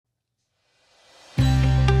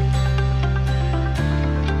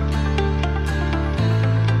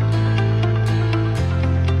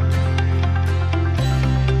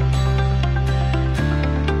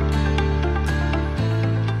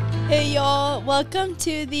Welcome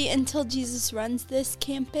to the Until Jesus Runs This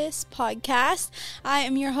Campus podcast. I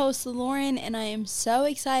am your host, Lauren, and I am so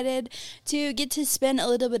excited to get to spend a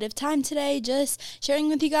little bit of time today just sharing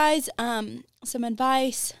with you guys some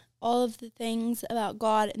advice, all of the things about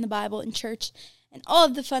God and the Bible and church, and all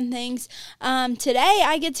of the fun things. Today,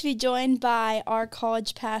 I get to be joined by our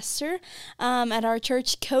college pastor at our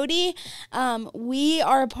church, Cody. We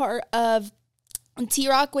are a part of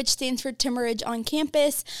T-Rock, which stands for Timber Ridge on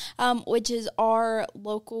Campus, which is our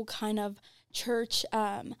local kind of church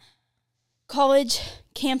college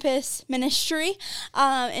campus ministry.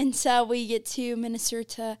 And so we get to minister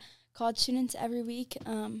to college students every week,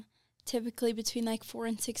 typically between like 400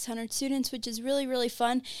 and 600 students, which is really, really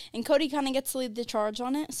fun. And Cody kind of gets to lead the charge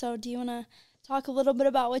on it. So do you want to talk a little bit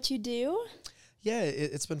about what you do? Yeah,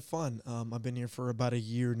 it's been fun. I've been here for about a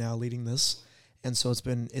year now leading this. And so it's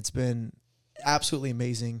been absolutely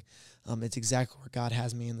amazing. It's exactly where God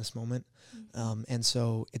has me in this moment. And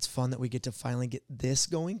so it's fun that we get to finally get this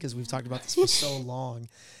going because we've talked about this for so long.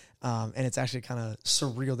 And it's actually kind of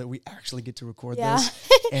surreal that we actually get to record this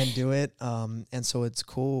and do it. And so it's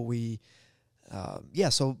cool.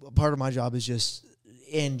 So part of my job is just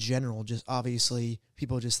in general, just obviously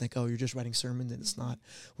people just think, oh, you're just writing sermons, and it's not.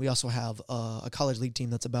 We also have a college league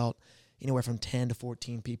team that's about anywhere from 10 to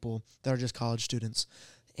 14 people that are just college students.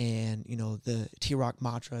 And, you know, the T-Rock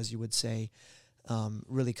mantra, as you would say,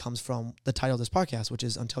 really comes from the title of this podcast, which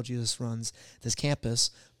is Until Jesus Runs This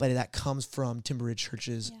Campus. But that comes from Timber Ridge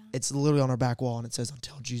Churches. Yeah. It's literally on our back wall, and it says,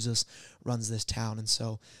 Until Jesus Runs This Town. And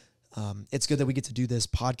so it's good that we get to do this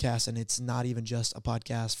podcast, and it's not even just a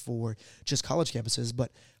podcast for just college campuses,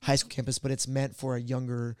 but high school campus, but it's meant for a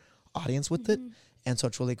younger audience with it. And so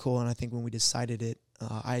it's really cool. And I think when we decided it,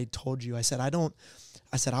 I told you, I said,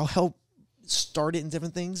 I'll help start it in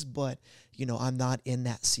different things, but you know, I'm not in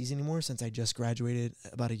that season anymore since I just graduated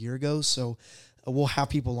about a year ago. So we'll have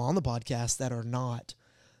people on the podcast that are not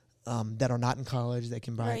in college that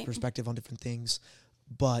can provide perspective on different things.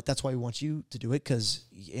 But that's why we want you to do it, because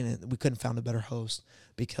we couldn't find a better host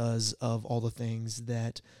because of all the things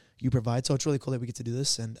that you provide. So it's really cool that we get to do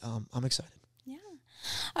this, and I'm excited.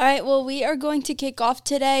 All right, well, we are going to kick off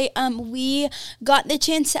today. We got the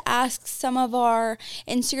chance to ask some of our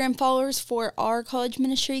Instagram followers for our college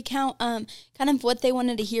ministry account kind of what they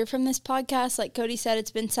wanted to hear from this podcast. Like Cody said,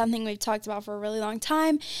 it's been something we've talked about for a really long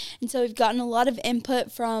time. And so we've gotten a lot of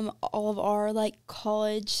input from all of our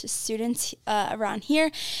college students around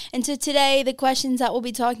here. And so today the questions that we'll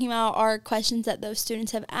be talking about are questions that those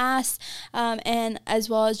students have asked, and as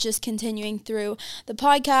well as just continuing through the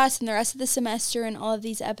podcast and the rest of the semester and all of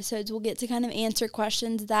these episodes, we'll get to kind of answer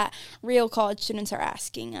questions that real college students are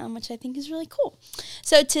asking, which I think is really cool.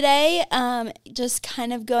 So today, just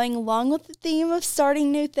kind of going along with the theme of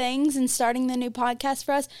starting new things and starting the new podcast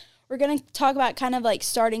for us, we're going to talk about kind of like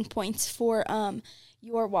starting points for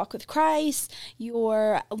your walk with Christ,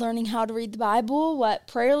 your learning how to read the Bible, what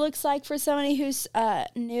prayer looks like for somebody who's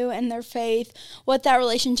new in their faith, what that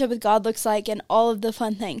relationship with God looks like, and all of the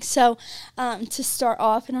fun things. So to start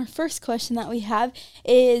off, and our first question that we have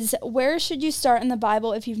is, where should you start in the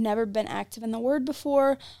Bible if you've never been active in the Word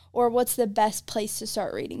before, or what's the best place to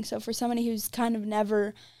start reading? So for somebody who's kind of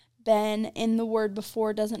never been in the Word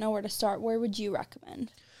before, doesn't know where to start, where would you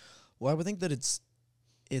recommend? Well, I would think that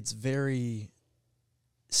it's very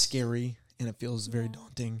scary, and it feels very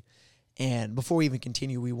daunting. And before we even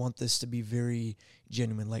continue, we want this to be very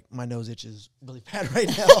genuine. Like, my nose itches really bad right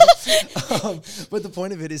now. But the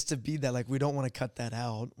point of it is to be that, like, we don't want to cut that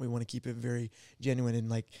out. We want to keep it very genuine. And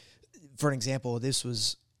like, for an example,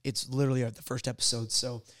 it's literally the first episode.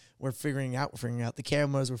 So we're figuring out the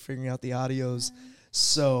cameras, we're figuring out the audios.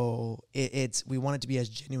 So we want it to be as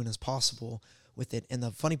genuine as possible with it. And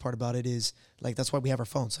the funny part about it is, like, that's why we have our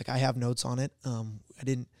phones. Like, I have notes on it.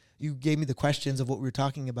 You gave me the questions of what we were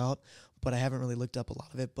talking about, but I haven't really looked up a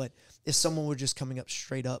lot of it. But if someone were just coming up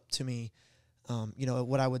straight up to me,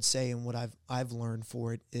 what I would say and what I've learned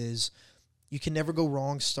for it is you can never go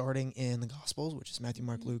wrong starting in the Gospels, which is Matthew,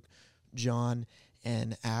 Mark, Luke, John,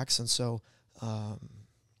 and Acts. And so, and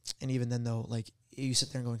even then though, like, you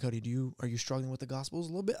sit there and going, Cody, are you struggling with the Gospels a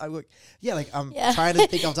little bit? I'm trying to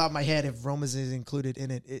think off the top of my head if Romans is included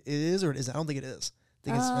in it. It is or it isn't? I don't think it is.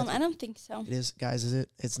 I don't think so. It is, guys. Is it?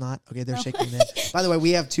 It's not. Okay, they're shaking their head. By the way,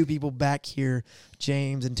 we have two people back here,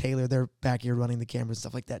 James and Taylor. They're back here running the camera and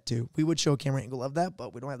stuff like that too. We would show a camera angle of that,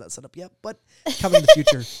 but we don't have that set up yet. But coming in the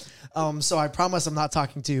future. So I promise I'm not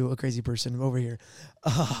talking to a crazy person over here,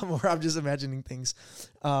 or I'm just imagining things.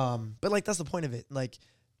 But like, that's the point of it. Like,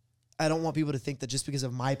 I don't want people to think that just because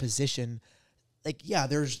of my position, like, yeah,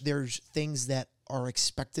 there's things that are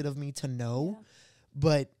expected of me to know,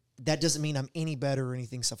 but that doesn't mean I'm any better or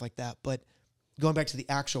anything, stuff like that. But going back to the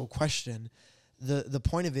actual question, the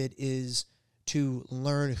point of it is to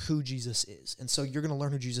learn who Jesus is. And so you're going to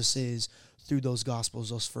learn who Jesus is through those Gospels,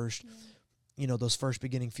 those first, those first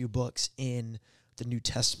beginning few books in the New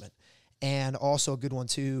Testament. And also a good one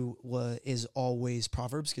too is always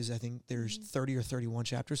Proverbs, because I think there's 30 or 31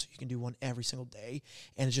 chapters, so you can do one every single day,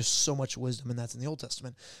 and it's just so much wisdom, and that's in the Old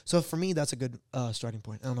Testament. So for me, that's a good starting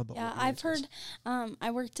point. I don't know about I've heard.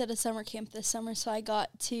 I worked at a summer camp this summer, so I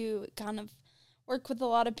got to kind of work with a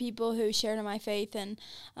lot of people who shared in my faith, and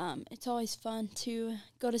it's always fun to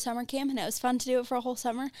go to summer camp, and it was fun to do it for a whole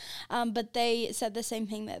summer. But they said the same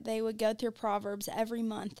thing, that they would go through Proverbs every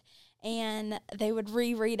month, and they would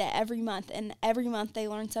reread it every month, and every month they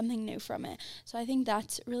learned something new from it. So I think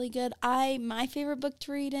that's really good. My favorite book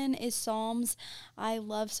to read in is Psalms. I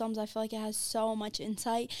love Psalms. I feel like it has so much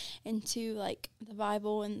insight into like the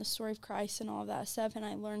Bible and the story of Christ and all of that stuff, and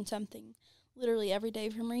I learned something literally every day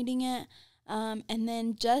from reading it. And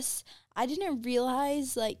then I didn't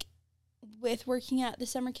realize, like, with working at the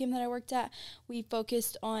summer camp that I worked at, we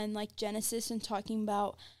focused on like Genesis and talking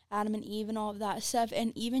about Adam and Eve and all of that stuff,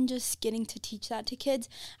 and even just getting to teach that to kids,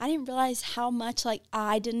 I didn't realize how much like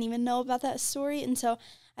I didn't even know about that story. And so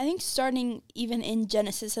I think starting even in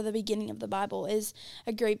Genesis at the beginning of the Bible is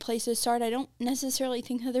a great place to start. I don't necessarily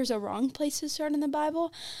think that there's a wrong place to start in the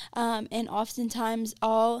Bible, and oftentimes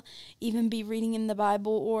I'll even be reading in the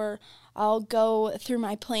Bible, or I'll go through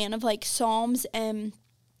my plan of like Psalms, and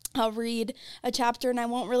I'll read a chapter and I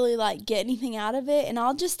won't really like get anything out of it, and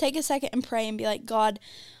I'll just take a second and pray and be like, God,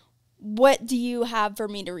 what do you have for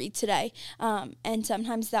me to read today? And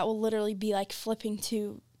sometimes that will literally be like flipping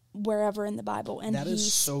to wherever in the Bible, and he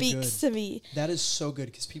speaks to me. That is so good,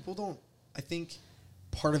 because people don't, I think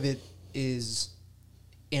part of it is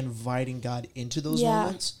inviting God into those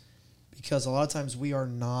moments, because a lot of times we're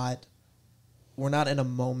not in a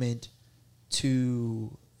moment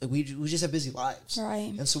to, we just have busy lives.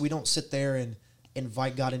 Right. And so we don't sit there and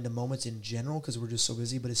invite God into moments in general, because we're just so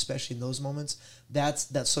busy, but especially in those moments, that's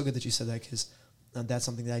so good that you said that, because that's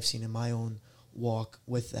something that I've seen in my own walk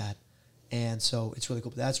with that. And so it's really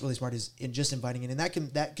cool. But that's really smart, is in just inviting in. And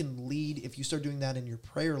that can lead, if you start doing that in your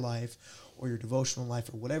prayer life or your devotional life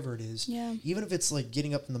or whatever it is, even if it's like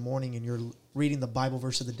getting up in the morning and you're reading the Bible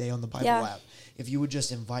verse of the day on the Bible app, if you would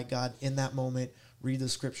just invite God in that moment, read the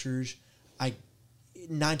scriptures,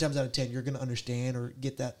 9 times out of 10, you're going to understand or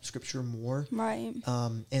get that scripture more. Right.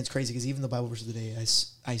 And it's crazy, because even the Bible verse of the day,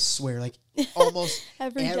 I swear, like almost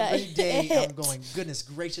every day I'm going, goodness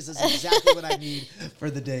gracious, this is exactly what I need for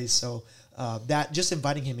the day. So that, just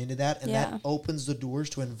inviting him into that, and that opens the doors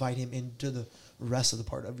to invite him into the rest of the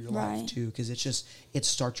part of your life too, because it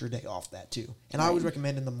starts your day off that too. And I always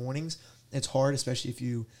recommend in the mornings. It's hard, especially if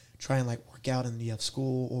you try and like work out and you have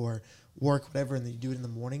school or work, whatever, and then you do it in the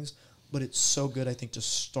mornings. But it's so good, I think, to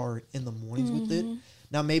start in the mornings with it.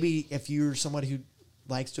 Now, maybe if you're somebody who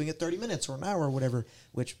likes doing it 30 minutes or an hour or whatever,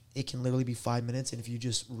 which it can literally be 5 minutes, and if you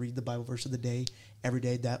just read the Bible verse of the day every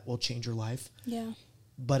day, that will change your life. Yeah.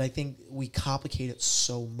 But I think we complicate it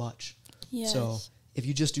so much. Yes. So if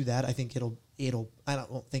you just do that, I think it will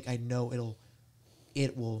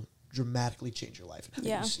dramatically change your life and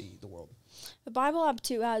how you see the world. The Bible app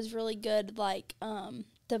too has really good like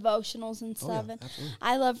devotionals and stuff. And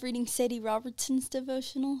I love reading Sadie Robertson's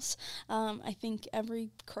devotionals. I think every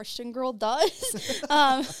Christian girl does.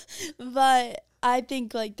 But I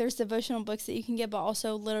think like there's devotional books that you can get, but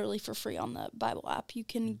also literally for free on the Bible app you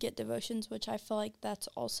can get devotions, which I feel like that's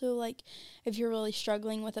also like, if you're really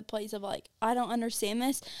struggling with a place of like, I don't understand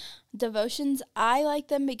this, devotions, I like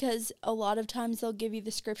them because a lot of times they'll give you the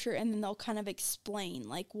scripture and then they'll kind of explain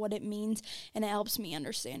like what it means, and it helps me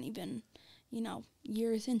understand. Even,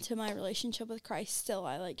 years into my relationship with Christ, still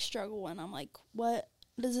I like struggle when I'm like, what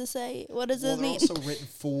does it say? What does it mean? They're also written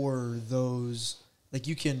for those, like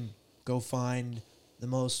you can go find the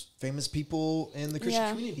most famous people in the Christian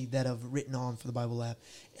community that have written on for the Bible app,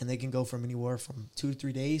 and they can go from anywhere from 2 to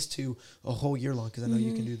 3 days to a whole year long, because I know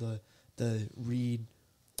you can do the read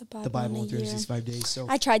the Bible in 365 days. So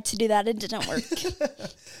I tried to do that, it didn't work.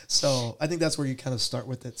 So I think that's where you kind of start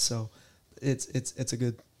with it. So it's a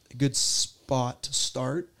good spot to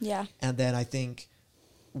start. Yeah. And then I think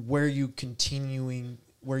where you continue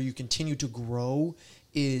to grow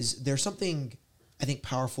is there's something I think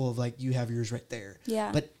powerful of like you have yours right there.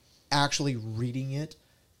 Yeah. But actually reading it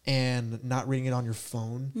and not reading it on your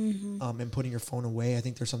phone, and putting your phone away, I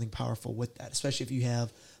think there's something powerful with that. Especially if you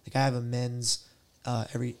have, like I have a men's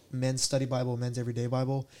study Bible, men's everyday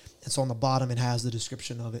Bible, and so on the bottom it has the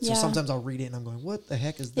description of it. So sometimes I'll read it and I'm going, what the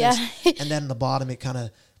heck is this? Yeah. And then on the bottom it kind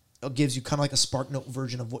of gives you kind of like a Spark Note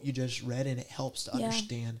version of what you just read, and it helps to Yeah.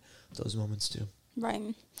 understand those moments too.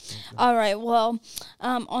 Right. All right. Well,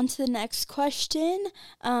 on to the next question.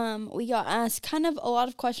 We got asked kind of a lot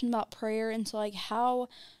of questions about prayer. And so, like, how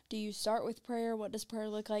do you start with prayer? What does prayer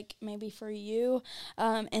look like maybe for you?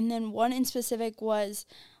 And then one in specific was,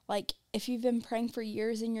 like, if you've been praying for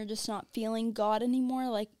years and you're just not feeling God anymore,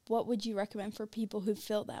 like, what would you recommend for people who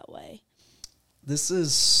feel that way? This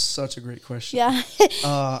is such a great question. Yeah.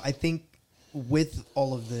 I think with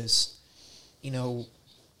all of this, you know,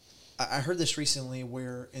 I heard this recently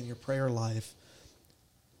where in your prayer life,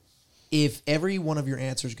 if every one of your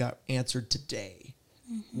answers got answered today,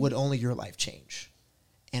 would only your life change?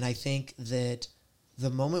 And I think that the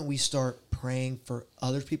moment we start praying for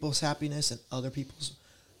other people's happiness and other people's,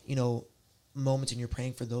 you know, moments, and you're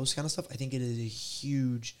praying for those kind of stuff, I think it is a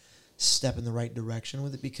huge step in the right direction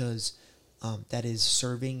with it, because that is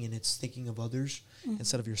serving and it's thinking of others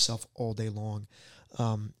instead of yourself all day long.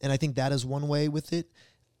 And I think that is one way with it.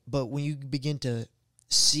 But when you begin to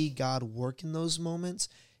see God work in those moments,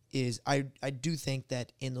 is I do think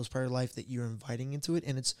that in those prayer life that you're inviting into it,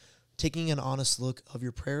 and it's taking an honest look of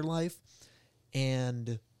your prayer life,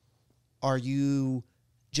 and are you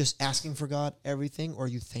just asking for God everything, or are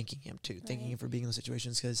you thanking him too? Right. Thanking him for being in those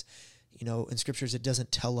situations, because, you know, in scriptures it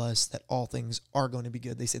doesn't tell us that all things are going to be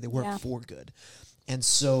good. They say they work for good. And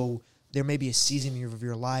so there may be a season of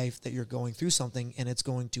your life that you're going through something, and it's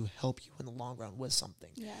going to help you in the long run with something,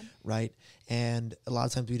 right? And a lot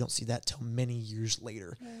of times we don't see that till many years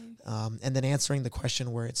later. Right. And then answering the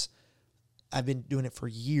question where it's, I've been doing it for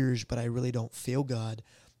years, but I really don't feel God.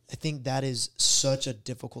 I think that is such a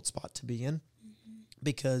difficult spot to be in,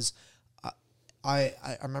 because I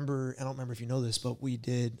remember, I don't remember if you know this, but we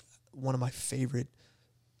did one of my favorite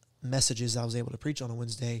messages I was able to preach on a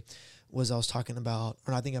Wednesday was I was talking about,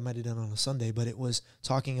 or I think I might have done it on a Sunday, but it was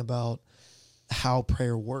talking about how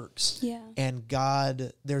prayer works. Yeah. And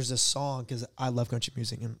God, there's a song, because I love country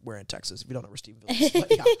music, and we're in Texas, if you don't know where Stephenville is.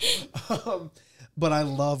 But, yeah. But I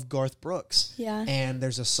love Garth Brooks. Yeah. And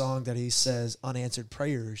there's a song that he says, unanswered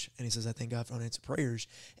prayers. And he says, I thank God for unanswered prayers.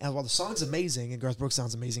 And while the song's amazing, and Garth Brooks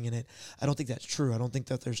sounds amazing in it, I don't think that's true. I don't think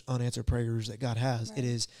that there's unanswered prayers that God has. Right. It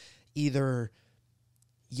is either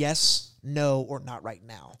yes, no, or not right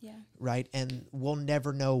now. Yeah. Right? And we'll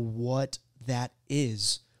never know what that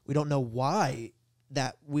is. We don't know why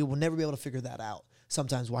that, we will never be able to figure that out.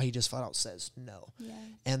 Sometimes why he just flat out says no. Yeah.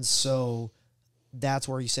 And so that's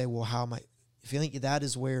where you say, well, how am I feeling? That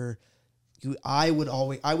is where I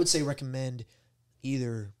would say recommend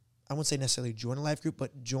either, I wouldn't say necessarily join a life group,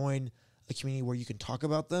 but join a community where you can talk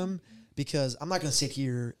about them. Because I'm not going to sit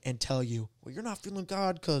here and tell you, well, you're not feeling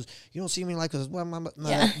God because you don't see me like,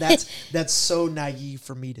 that's so naive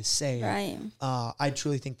for me to say. Right. I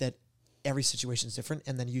truly think that every situation is different,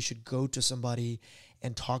 and then you should go to somebody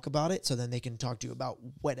and talk about it, so then they can talk to you about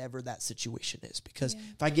whatever that situation is. Because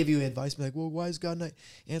if I give you advice, be like, well, why is God not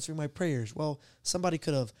answering my prayers? Well, somebody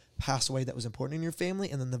could have passed away that was important in your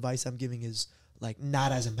family, and then the advice I'm giving is like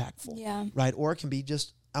not as impactful. Yeah. Right. Or it can be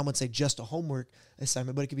just, I wouldn't say just a homework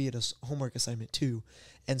assignment, but it could be a homework assignment too.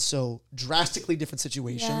 And so drastically different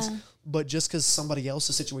situations, but just because somebody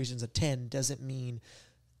else's situation is a 10 doesn't mean,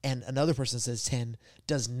 and another person says 10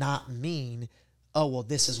 does not mean, oh, well,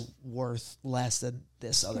 this is worth less than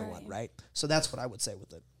this other one, right? So that's what I would say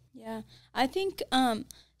with it. Yeah. I think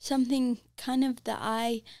something kind of that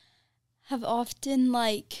I have often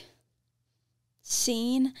like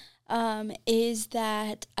seen is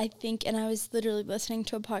that I think, and I was literally listening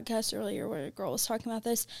to a podcast earlier where a girl was talking about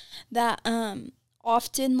this, that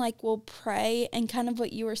often like we'll pray, and kind of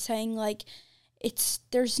what you were saying, like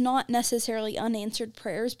there's not necessarily unanswered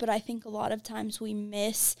prayers, but I think a lot of times we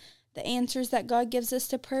miss the answers that God gives us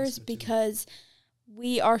to prayers because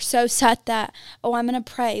we are so set that, oh, I'm going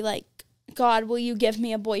to pray like, God, will you give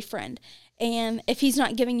me a boyfriend? And if he's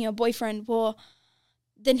not giving you a boyfriend, well,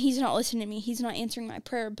 then he's not listening to me. He's not answering my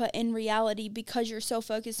prayer. But in reality, because you're so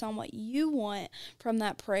focused on what you want from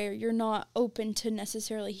that prayer, you're not open to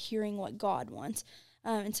necessarily hearing what God wants.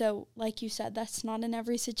 And so, like you said, that's not in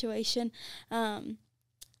every situation.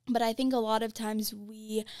 But I think a lot of times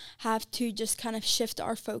we have to just kind of shift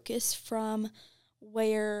our focus from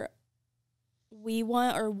where we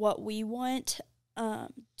want or what we want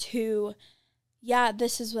to, yeah,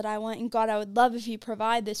 this is what I want, and God, I would love if you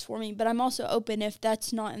provide this for me, but I'm also open if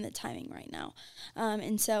that's not in the timing right now.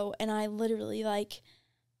 And I literally, like,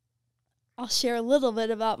 I'll share a little bit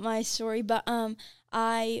about my story, but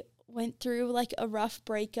I went through, like, a rough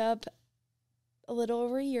breakup a little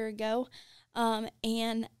over a year ago,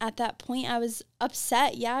 and at that point, I was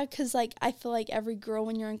upset, because, like, I feel like every girl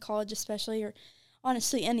when you're in college especially, or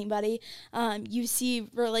honestly anybody. You see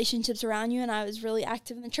relationships around you, and I was really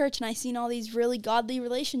active in the church, and I seen all these really godly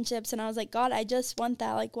relationships, and I was like, God, I just want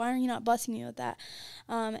that. Like, why are you not blessing me with that?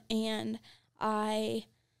 And I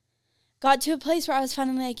got to a place where I was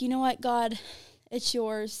finally like, you know what, God, it's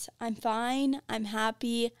yours. I'm fine. I'm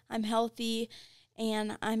happy. I'm healthy.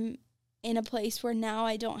 And I'm in a place where now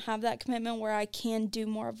I don't have that commitment where I can do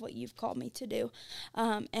more of what you've called me to do.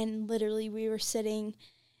 And literally we were sitting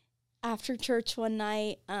after church one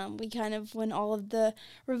night. When all of the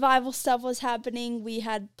revival stuff was happening, we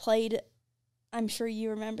had played, I'm sure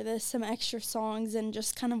you remember this, some extra songs and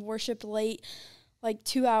just kind of worshiped late, like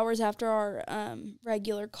 2 hours after our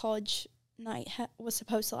regular college night was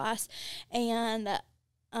supposed to last. And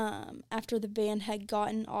after the band had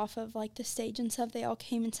gotten off of like the stage and stuff, they all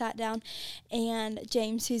came and sat down. And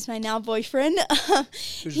James, who's my now boyfriend,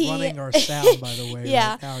 who's running our sound, by the way,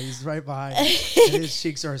 yeah. right now. He's right behind, and his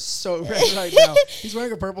cheeks are so red right now. He's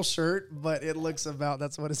wearing a purple shirt, but it looks about,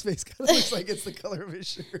 that's what his face kind of looks like. It's the color of his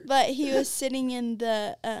shirt. But he was sitting in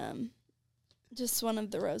the just one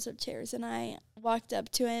of the rows of chairs, and I walked up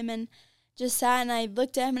to him and just sat, and I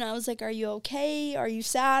looked at him and I was like, are you okay? Are you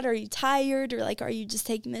sad? Are you tired? Or like, are you just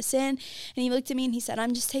taking this in? And he looked at me and he said,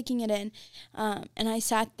 I'm just taking it in. And I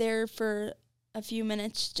sat there for a few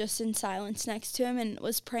minutes just in silence next to him and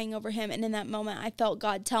was praying over him. And in that moment, I felt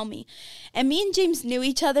God tell me. And me and James knew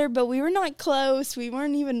each other, but we were not close. We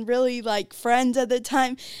weren't even really like friends at the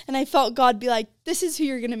time. And I felt God be like, this is who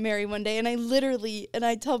you're going to marry one day. And I literally, and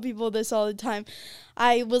I tell people this all the time,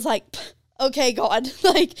 I was like, okay, God,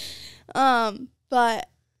 like, but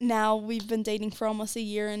now we've been dating for almost a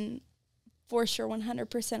year, and for sure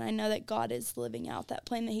 100% I know that God is living out that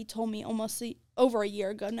plan that he told me almost over a year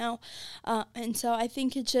ago now. And so I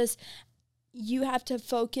think it's just, you have to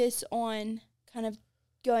focus on, kind of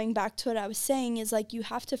going back to what I was saying, is like you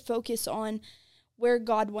have to focus on where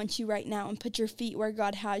God wants you right now and put your feet where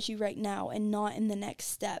God has you right now and not in the next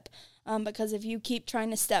step. Because if you keep trying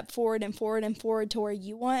to step forward and forward and forward to where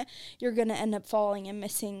you want, you're going to end up falling and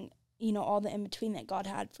missing, all the in-between that God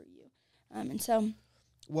had for you. And so...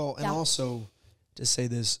 Well, and also, to say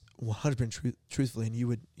this 100% truthfully, and you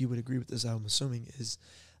would agree with this, I'm assuming, is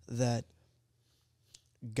that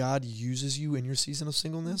God uses you in your season of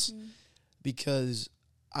singleness, because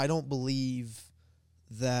I don't believe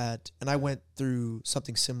that, and I went through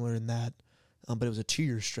something similar in that, but it was a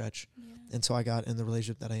 2-year stretch, and so I got in the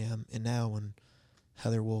relationship that I am in now, and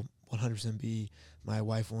Heather will 100% be my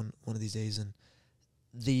wife one of these days, and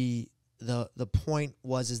the point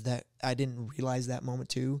is that I didn't realize that moment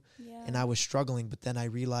too, and I was struggling, but then I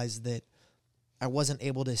realized that I wasn't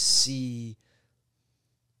able to see,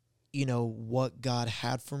 what God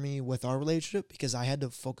had for me with our relationship, because I had to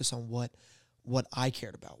focus on what I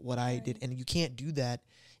cared about, what I did, and you can't do that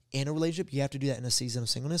in a relationship. You have to do that in a season of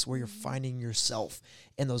singleness where you're finding yourself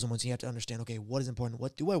in those moments. You have to understand, okay, what is important?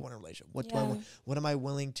 What do I want in a relationship? What do I want? What am I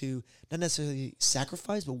willing to not necessarily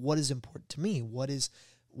sacrifice, but what is important to me? What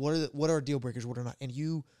are deal breakers? What are not? And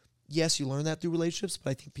you learn that through relationships,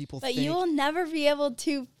 but I think people think... But you will never be able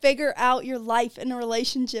to figure out your life in a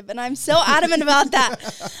relationship, and I'm so adamant about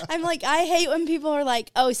that. I'm like, I hate when people are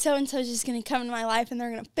like, oh, so-and-so is just going to come into my life and they're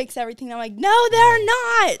going to fix everything. And I'm like, no, they're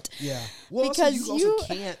not. Yeah. Well, because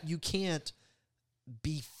you can't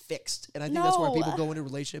be fixed. And I think that's why people go into a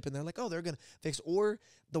relationship and they're like, oh, they're going to fix. Or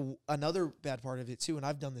another bad part of it too, and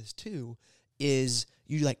I've done this too, is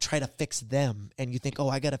you like try to fix them and you think, oh,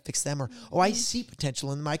 I got to fix them, or, oh, I see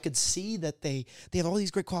potential in them. I could see that they have all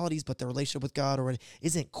these great qualities, but their relationship with God or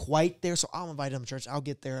isn't quite there. So I'll invite them to church. I'll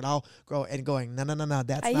get there and I'll grow, and going, no, that's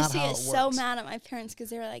not how it works. I used to get so mad at my parents because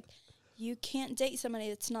they were like, you can't date somebody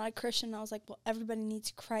that's not a Christian. And I was like, well, everybody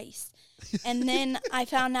needs Christ. And then I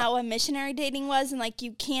found out what missionary dating was, and like,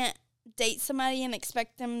 you can't date somebody and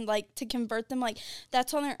expect them like to convert them. Like,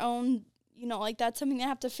 that's on their own. Like, that's something you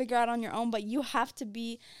have to figure out on your own, but you have to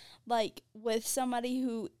be, like, with somebody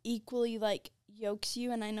who equally, like, yokes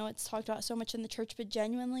you. And I know it's talked about so much in the church, but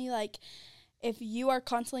genuinely, like, if you are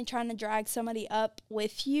constantly trying to drag somebody up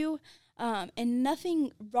with you, and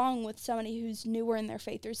nothing wrong with somebody who's newer in their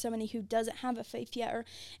faith or somebody who doesn't have a faith yet or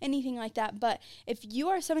anything like that, but if you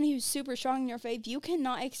are somebody who's super strong in your faith, you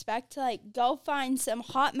cannot expect to, like, go find some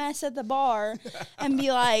hot mess at the bar and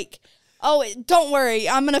be like... oh, don't worry,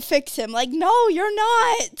 I'm going to fix him. Like, no, you're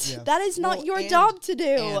not. Yeah. That is not your job to do.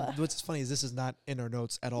 And what's funny is this is not in our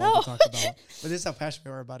notes at all to talk about. But this is how passionate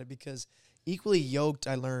we are about it, because equally yoked,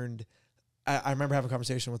 I learned, I remember having a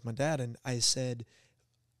conversation with my dad, and I said,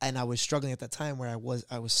 and I was struggling at that time where I was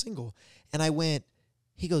single. And I went,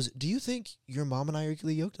 he goes, do you think your mom and I are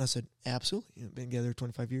equally yoked? And I said, absolutely. Been together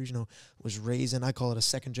 25 years, was raised in, I call it a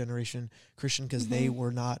second generation Christian because they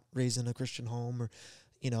were not raised in a Christian home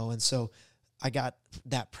and so I got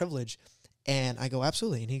that privilege. And I go,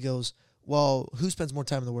 absolutely. And he goes, well, who spends more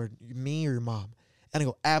time in the Word, me or your mom? And I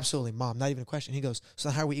go, absolutely, Mom, not even a question. He goes, so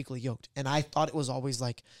how are we equally yoked? And I thought it was always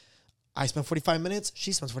like, I spend 45 minutes,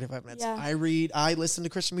 she spends 45 minutes. Yeah. I read, I listen to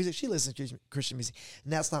Christian music, she listens to Christian music.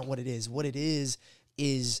 And that's not what it is. What it is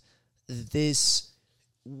this,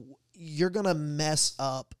 you're going to mess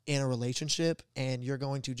up in a relationship and you're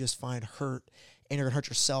going to just find hurt and you're going to hurt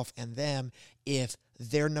yourself and them if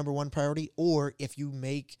they're number one priority or if you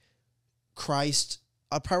make Christ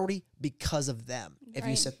a priority because of them, if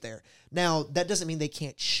you sit there. Now, that doesn't mean they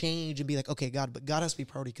can't change and be like, okay, God, but God has to be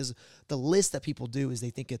priority because the list that people do is they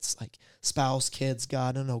think it's like spouse, kids,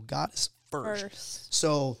 God. No, God is first.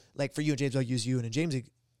 So, like for you and James, I'll use you and James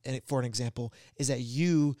for an example, is that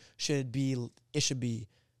you should be, it should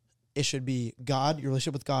be God, your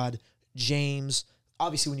relationship with God, James,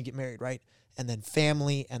 obviously when you get married, right? And then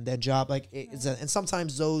family, and then job. And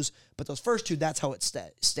sometimes those first two, that's how it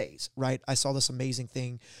stays, right? I saw this amazing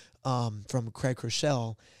thing from Craig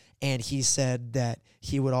Rochelle, and he said that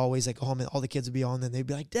he would always go home and all the kids would be on, and they'd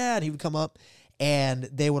be like, Dad. He would come up, and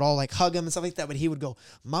they would all hug him and stuff like that. But he would go,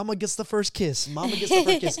 Mama gets the first kiss. Mama gets the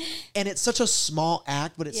first kiss. And it's such a small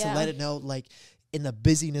act, but it's to let it know, in the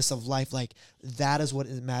busyness of life, that is what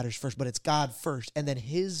matters first. But it's God first, and then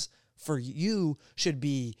His for you should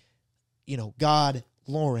be, God,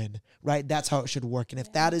 Lauren, right? That's how it should work. And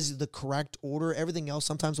if that is the correct order, everything else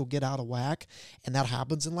sometimes will get out of whack, and that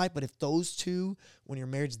happens in life. But if those two, when you're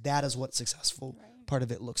married, that is what successful part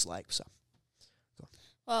of it looks like. So,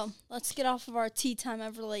 well, let's get off of our tea time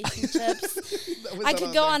of relationships. I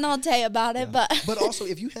could go on all day about it, but also,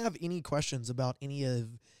 if you have any questions about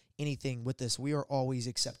anything with this, we are always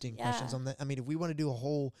accepting questions on that. I mean, if we want to do a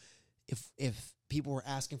whole, if people were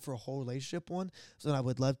asking for a whole relationship one, then I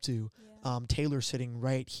would love to. Taylor's sitting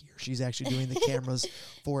right here. She's actually doing the cameras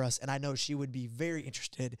for us, and I know she would be very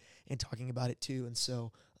interested in talking about it too. And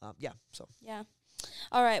so, Yeah.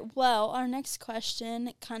 All right. Well, our next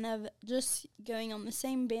question, kind of just going on the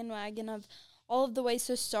same bandwagon of all of the ways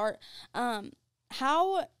to start.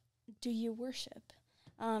 How do you worship?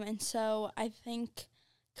 And so I think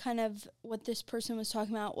kind of what this person was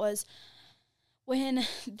talking about was when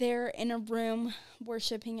they're in a room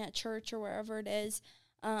worshiping at church or wherever it is,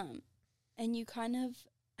 and you kind of,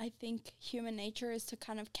 I think human nature is to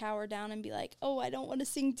kind of cower down and be like, oh, I don't want to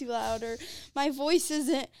sing too loud, or my voice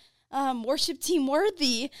isn't worship team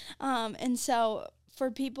worthy. And so for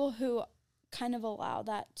people who kind of allow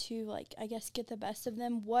that to, I guess, get the best of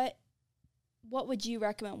them, what would you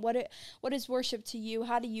recommend? What is worship to you?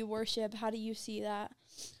 How do you worship? How do you see that?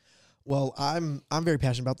 Well, I'm very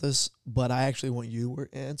passionate about this, but I actually want you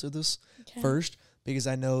to answer this first, because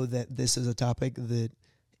I know that this is a topic that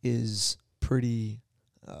is pretty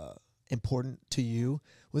important to you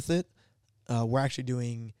with it. We're actually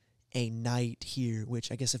doing a night here,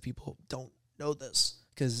 which I guess if people don't know this,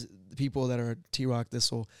 because the people that are at T-Rock,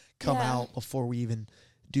 this will come out before we even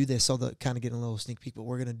do this, so they'll kind of get a little sneak peek. But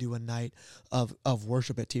we're going to do a night of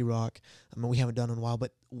worship at T-Rock. I mean, we haven't done it in a while,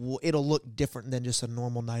 but it'll look different than just a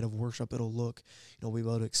normal night of worship. It'll look, we'll be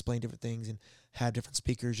able to explain different things and have different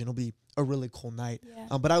speakers, and it'll be a really cool night.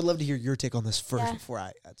 Yeah. But I would love to hear your take on this first before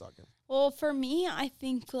I talk to him. Well, for me, I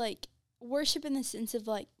think, worship in the sense of,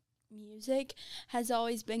 music has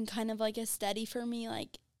always been kind of, a steady for me,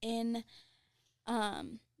 in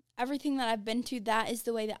everything that I've been to. That is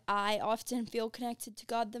the way that I often feel connected to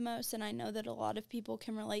God the most, and I know that a lot of people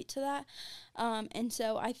can relate to that. And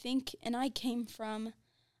so I think, and I came from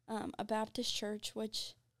a Baptist church,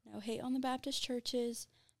 which, no hate on the Baptist churches.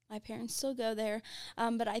 My parents still go there.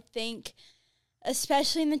 But I think,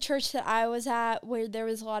 especially in the church that I was at, where there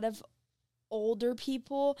was a lot of older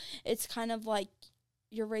people, it's kind of like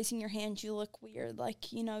you're raising your hands, you look weird.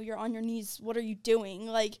 You're on your knees. What are you doing?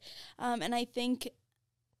 And I think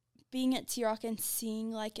being at T-Rock and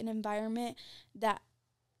seeing, an environment that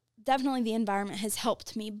definitely the environment has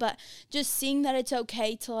helped me, but just seeing that it's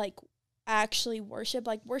okay to, actually worship.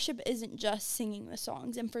 Worship isn't just singing the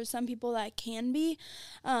songs, and for some people that can be,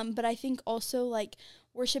 but I think also,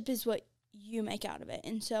 worship is what you make out of it.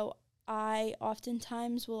 And so I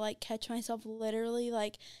oftentimes will, catch myself literally,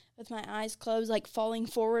 with my eyes closed, falling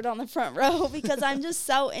forward on the front row because I'm just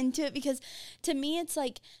so into it, because to me it's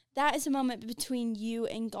that is a moment between you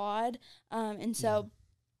and God. And so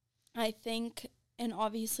I think, And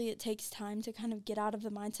obviously it takes time to kind of get out of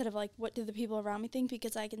the mindset of like, what do the people around me think?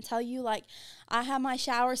 Because I can tell you, like, I have my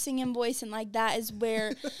shower singing voice, and like that is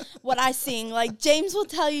where what I sing. Like James will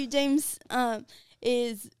tell you, James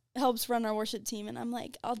helps run our worship team, and I'm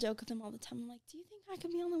like, I'll joke with him all the time. I'm like, do you think I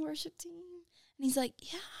could be on the worship team? And he's like,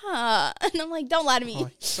 yeah. And I'm like, don't lie to me. Oh,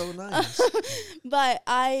 so nice. But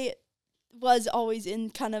I was always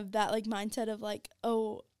in kind of that like mindset of like,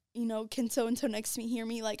 oh, you know, can so-and-so next to me hear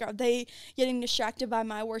me? Like, are they getting distracted by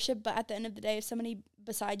my worship? But at the end of the day, if somebody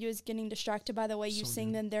beside you is getting distracted by the way you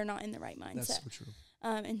sing, then they're not in the right mindset. That's so true.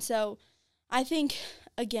 And so I think,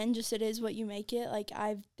 again, just it is what you make it. Like,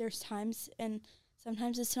 there's times, and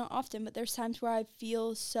sometimes it's not often, but there's times where I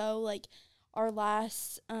feel so, like, our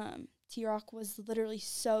last T-Rock was literally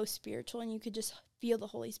so spiritual, and you could just feel the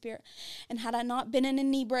Holy Spirit. And had I not been in a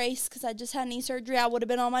knee brace, because I just had knee surgery, I would have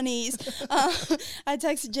been on my knees. I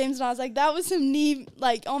texted James, and I was like, that was some knee,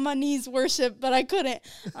 like, on my knees worship, but I couldn't.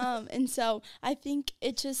 And so I think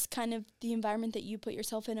it's just kind of the environment that you put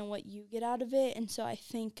yourself in and what you get out of it. And so I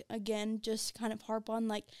think, again, just kind of harp on,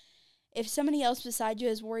 like, if somebody else beside you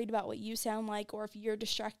is worried about what you sound like, or if you're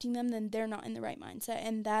distracting them, then they're not in the right mindset.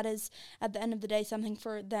 And that is, at the end of the day, something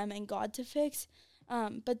for them and God to fix.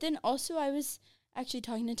 But then also I was actually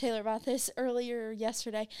talking to Taylor about this earlier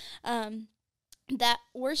yesterday, that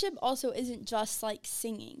worship also isn't just like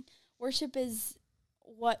singing. Worship is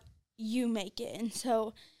what you make it. And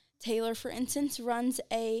so Taylor, for instance, runs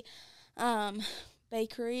a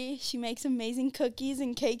bakery. She makes amazing cookies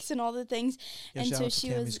and cakes and all the things. Yeah, and so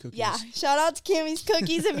she was, cookies. yeah, shout out to Cammy's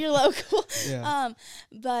Cookies if you're local. Yeah.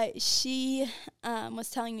 But she was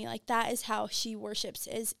telling me, like, that is how she worships,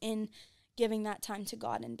 is in giving that time to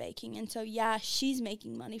God and baking. And so, yeah, she's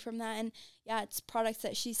making money from that. And yeah, it's products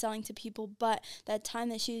that she's selling to people, but that time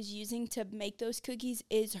that she is using to make those cookies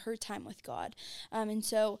is her time with God. And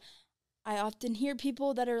so I often hear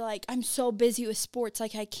people that are like, I'm so busy with sports,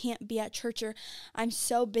 like I can't be at church, or I'm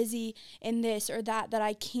so busy in this or that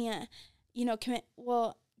I can't, you know, commit.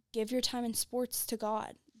 Well, give your time in sports to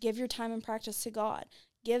God. Give your time in practice to God.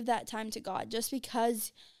 Give that time to God. Just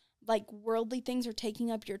because like worldly things are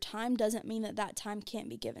taking up your time doesn't mean that time can't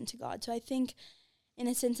be given to God. So I think in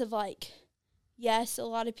a sense of like, yes, a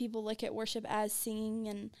lot of people look at worship as singing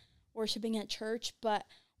and worshiping at church, but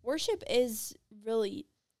worship is really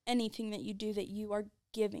anything that you do that you are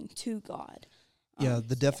giving to God. Yeah,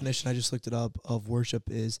 the definition, I just looked it up, of worship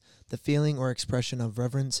is the feeling or expression of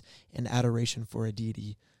reverence and adoration for a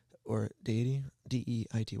deity or deity,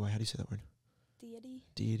 D-E-I-T-Y. How do you say that word?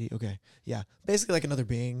 Deity, okay. Yeah, basically like another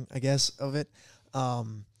being, I guess, of it.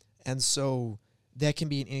 And so that can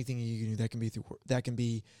be in anything you can do. That can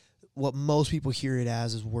be what most people hear it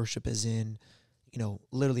as is worship, as in, you know,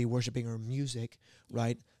 literally worshiping or music,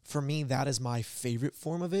 right? For me, that is my favorite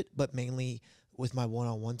form of it, but mainly with my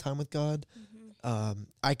one-on-one time with God. Mm-hmm.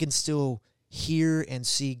 I can still hear and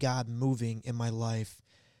see God moving in my life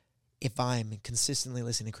if I'm consistently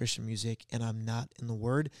listening to Christian music and I'm not in the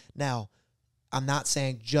Word. Now, I'm not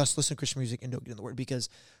saying just listen to Christian music and don't get in the Word, because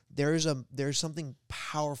there's something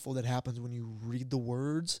powerful that happens when you read the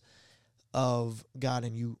words of God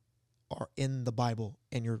and you are in the Bible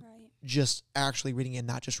and you're just actually reading it,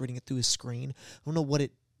 not just reading it through a screen. I don't know what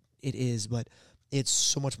it is, but it's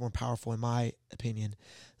so much more powerful in my opinion.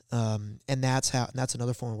 And that's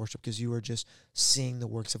another form of worship, because you are just seeing the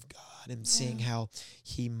works of God and seeing how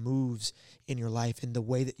He moves in your life. And the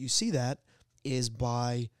way that you see that is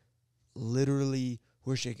by literally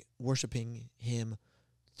worshiping Him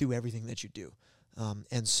through everything that you do.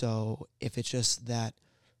 And so if it's just that,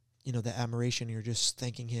 you know, the admiration, you're just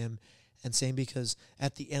thanking Him and saying, because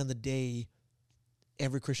at the end of the day,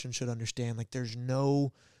 every Christian should understand, like, there's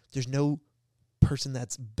no person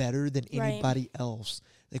that's better than anybody else.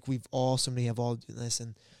 Like, somebody have all done this,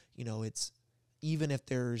 and, you know, it's, even if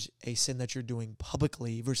there's a sin that you're doing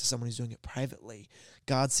publicly versus someone who's doing it privately,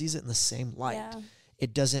 God sees it in the same light. Yeah.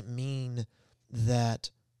 It doesn't mean that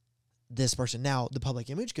this person, now the public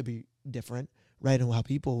image could be different, right? And how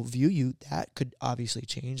people view you, that could obviously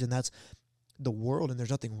change, and that's the world, and there's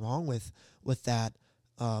nothing wrong with that.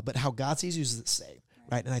 But how God sees you is the same,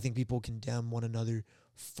 right? And I think people condemn one another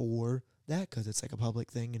for that, because it's like a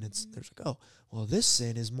public thing, and there's like, oh, well, this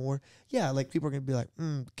sin is more, like people are gonna be like,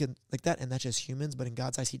 like that, and that's just humans. But in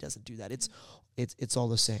God's eyes, He doesn't do that. It's all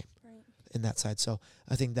the same in that side. So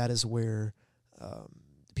I think that is where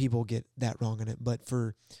people get that wrong in it. But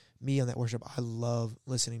for me on that worship, I love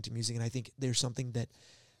listening to music, and I think there's something that,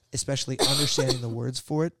 especially understanding the words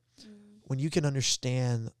for it, when you can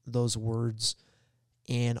understand those words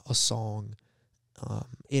in a song,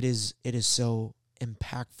 it is so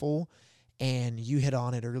impactful, And you hit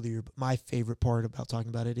on it earlier, but my favorite part about talking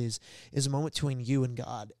about it is a moment between you and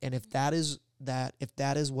God. And if that is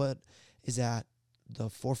what is at the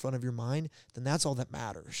forefront of your mind, then that's all that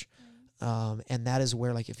matters. And that is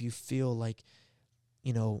where, like, if you feel like,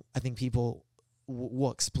 I think people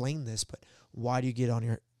will explain this, but why do you get on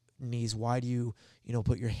your knees? Why do you,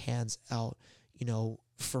 put your hands out?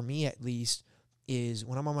 For me at least, is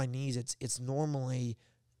when I'm on my knees, it's normally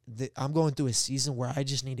I'm going through a season where I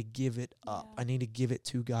just need to give it up. I need to give it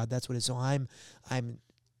to God. That's what it is. So I'm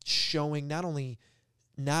showing not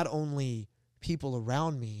only people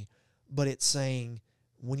around me, but it's saying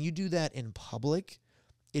when you do that in public,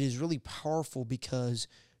 it is really powerful because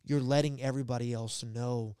you're letting everybody else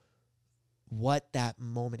know what that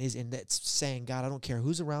moment is. And that's saying, God, I don't care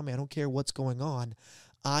who's around me. I don't care what's going on.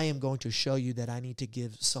 I am going to show you that I need to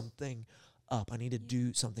give something up. I need to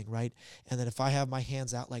do something, right? And then if I have my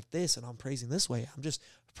hands out like this and I'm praising this way, I'm just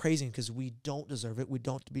praising because we don't deserve it. We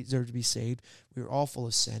don't deserve to be saved. We're all full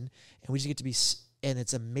of sin, and we just get to be, and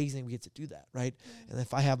it's amazing we get to do that, right? And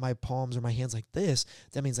if I have my palms or my hands like this,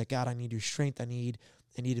 that means like, God, I need your strength. I need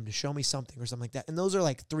him to show me something or something like that. And those are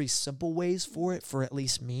like 3 simple ways for it, for at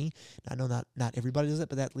least me. I know not everybody does it,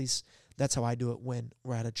 but at least that's how I do it when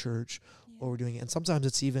we're at a church or we're doing it. And sometimes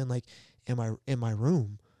it's even like in my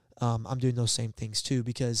room. I'm doing those same things too,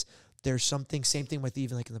 because there's same thing with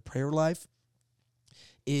even like in the prayer life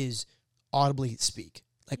is audibly speak,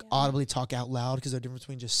 like audibly talk out loud, because there's a difference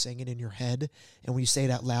between just saying it in your head. And when you say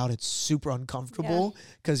it out loud, it's super uncomfortable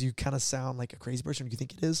because you kind of sound like a crazy person when you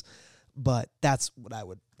think it is. But that's what I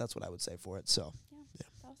would say for it. So yeah.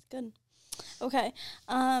 That was good. Okay.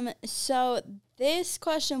 So this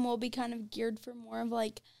question will be kind of geared for more of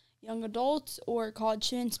like young adults or college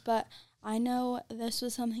students, but I know this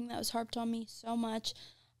was something that was harped on me so much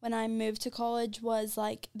when I moved to college, was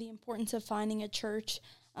like the importance of finding a church.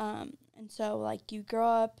 And so like you grow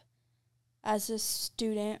up as a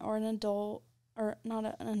student or an adult, or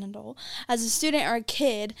not an adult, as a student or a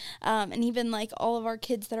kid, and even like all of our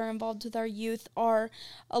kids that are involved with our youth are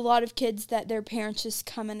a lot of kids that their parents just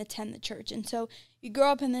come and attend the church. And so you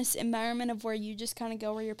grow up in this environment of where you just kind of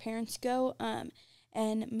go where your parents go,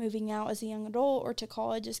 and moving out as a young adult or to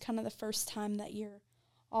college is kind of the first time that you're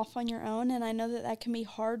off on your own. And I know that can be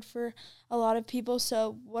hard for a lot of people.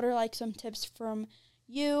 So what are like some tips from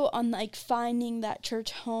you on like finding that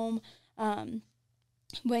church home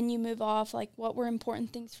when you move off? Like what were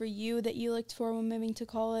important things for you that you looked for when moving to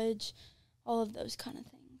college? All of those kind of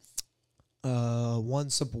things. One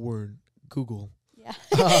simple word: Google. Yeah.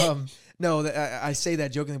 No, I say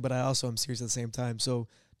that jokingly, but I also am serious at the same time. So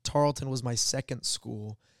Tarleton was my second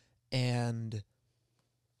school, and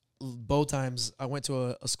both times I went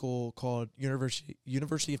to a school called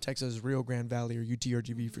University of Texas Rio Grande Valley, or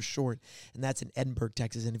UTRGV for short, and that's in Edinburg,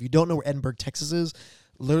 Texas. And if you don't know where Edinburg, Texas is,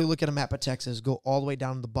 literally look at a map of Texas, go all the way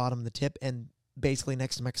down to the bottom of the tip, and basically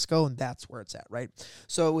next to Mexico, and that's where it's at, right?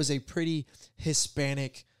 So it was a pretty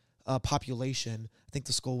Hispanic population. I think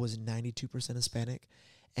the school was 92% Hispanic,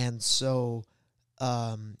 and so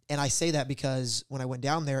and I say that because when I went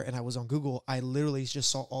down there and I was on Google, I literally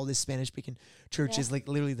just saw all these Spanish-speaking churches. Like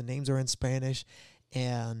literally the names are in Spanish,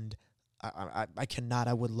 and I cannot.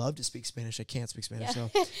 I would love to speak Spanish. I can't speak Spanish,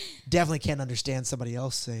 so definitely can't understand somebody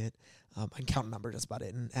else say it. I can count numbers, that's about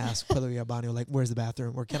it, and ask Puedo ir al baño, like where's the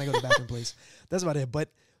bathroom, or can I go to the bathroom, please? That's about it.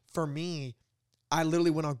 But for me, I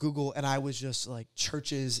literally went on Google and I was just like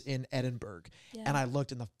churches in Edinburg. Yeah. And I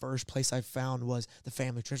looked, and the first place I found was the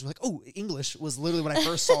Family Church. I was like, oh, English was literally when I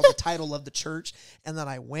first saw the title of the church. And then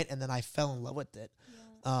I went, and then I fell in love with it.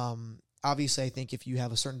 Yeah. Obviously, I think if you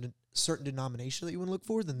have a certain denomination that you want to look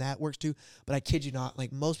for, then that works too. But I kid you not,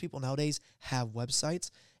 like most people nowadays have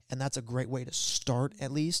websites, and that's a great way to start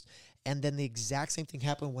at least. And then the exact same thing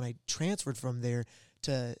happened when I transferred from there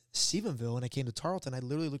to Stephenville and I came to Tarleton. I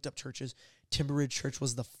literally looked up churches. Timber Ridge Church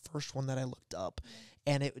was the first one that I looked up,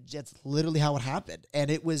 and it's literally how it happened.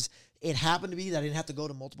 And it happened to be that I didn't have to go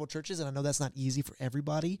to multiple churches, and I know that's not easy for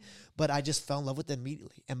everybody, but I just fell in love with it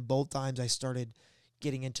immediately. And both times I started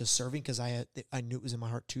getting into serving because I knew it was in my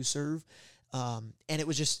heart to serve, and it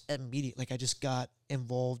was just immediate. Like I just got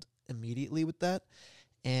involved immediately with that,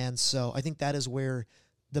 and so I think that is where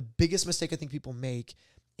the biggest mistake I think people make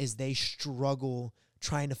is they struggle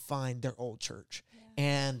trying to find their old church.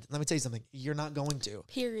 And let me tell you something, you're not going to.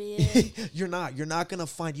 Period. You're not going to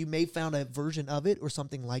find, you may found a version of it or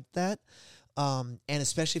something like that. And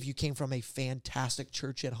especially if you came from a fantastic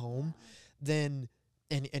church at home, then,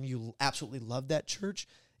 and you absolutely love that church,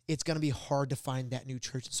 it's going to be hard to find that new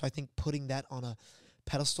church. So I think putting that on a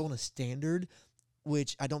pedestal and a standard,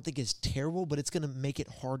 which I don't think is terrible, but it's going to make it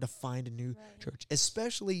hard to find a new church,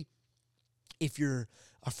 especially if you're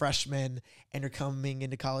a freshman and you're coming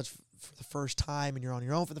into college for the first time and you're on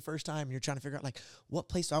your own for the first time and you're trying to figure out like what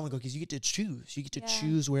place do I want to go, because you get to choose. You get to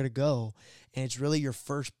choose where to go, and it's really your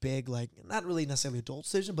first big, like, not really necessarily adult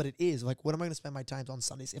decision, but it is like, what am I going to spend my time on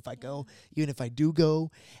Sundays if I go, even if I do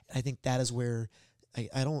go. And I think that is where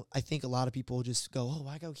I think a lot of people just go, oh,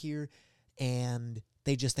 I go here, and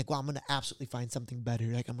they just think, well, I'm going to absolutely find something better.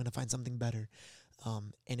 Like, I'm going to find something better.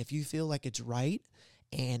 And if you feel like it's right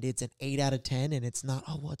and it's an 8 out of 10 and it's not,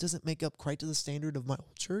 oh, well, it doesn't make up quite to the standard of my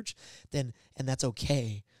old church, then, and that's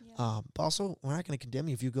okay. Yeah. But also, we're not going to condemn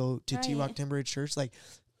you if you go to T-Rock Timber Ridge Church. Like,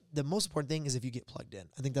 the most important thing is if you get plugged in.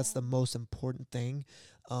 I think that's the most important thing.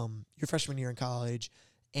 Your freshman year in college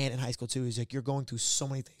and in high school too is like, you're going through so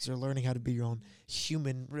many things. You're learning how to be your own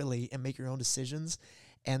human, really, and make your own decisions.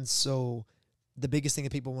 And so the biggest thing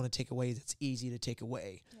that people want to take away is it's easy to take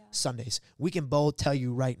away Sundays. We can both tell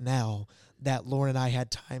you right now that Lauren and I had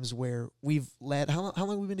times where we've led, how long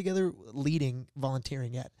have we been together leading,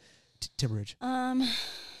 volunteering at Timber Ridge?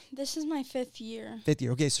 This is my 5th year. 5th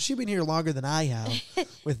year. Okay, so she's been here longer than I have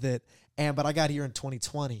with it. But I got here in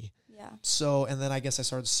 2020. Yeah. So, and then I guess I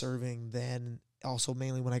started serving then also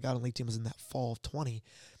mainly when I got on lead team was in that fall of 20,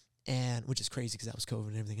 and which is crazy because that was COVID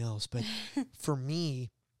and everything else. But for me,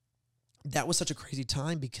 that was such a crazy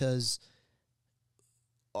time because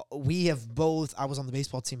we have both, I was on the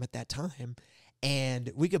baseball team at that time,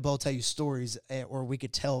 and we could both tell you stories, or we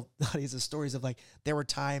could tell audiences stories of like, there were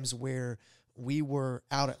times where we were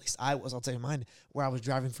out, at least I was, I'll tell you mine, where I was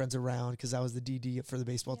driving friends around because I was the DD for the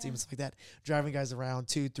baseball team and stuff like that, driving guys around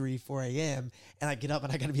 2, 3, 4 a.m. and I get up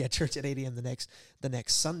and I got to be at church at 8 a.m.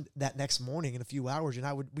 that next morning in a few hours, and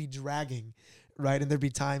I would be dragging, right? And there'd be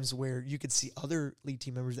times where you could see other lead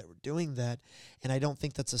team members that were doing that, and I don't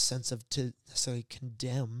think that's a sense of to necessarily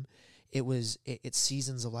condemn. It's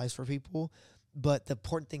seasons of lives for people, but the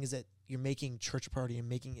important thing is that you're making church a priority and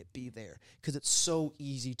making it be there, because it's so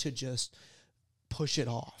easy to just push it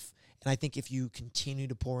off. And I think if you continue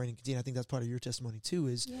to pour in and continue, I think that's part of your testimony too,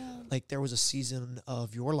 is like there was a season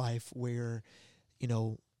of your life where, you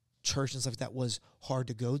know, church and stuff like that was hard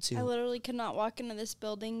to go to. I literally could not walk into this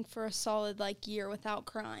building for a solid year without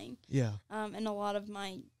crying. Yeah. And a lot of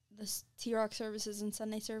the T-Rock services and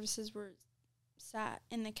Sunday services were sat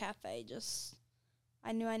in the cafe. Just,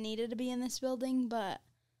 I knew I needed to be in this building, but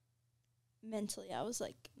mentally I was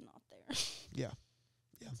not there. Yeah.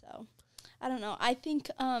 So I don't know. I think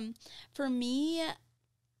for me,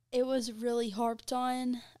 it was really harped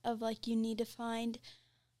on of you need to find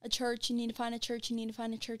a church, you need to find a church, you need to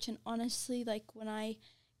find a church. And honestly, when I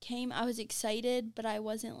came, I was excited, but I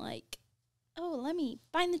wasn't oh, let me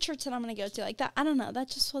find the church that I'm going to go to. Like that, I don't know. That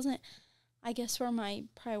just wasn't, I guess, where my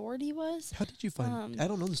priority was. How did you find I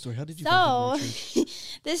don't know the story. How did you find the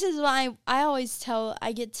church? This is why I always tell,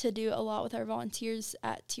 I get to do a lot with our volunteers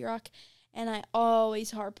at T-Rock, and I always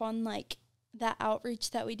harp on, that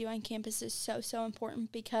outreach that we do on campus is so, so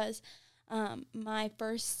important, because my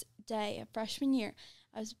first day of freshman year,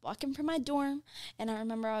 I was walking from my dorm, and I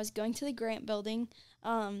remember I was going to the Grant building,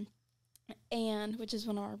 and which is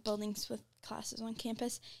one of our buildings with classes on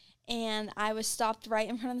campus, and I was stopped right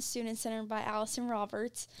in front of the Student Center by Allison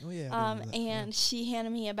Roberts. Oh, yeah. And she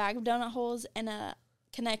handed me a bag of donut holes and a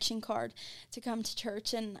connection card to come to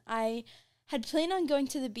church, and I had planned on going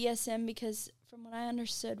to the BSM because from what I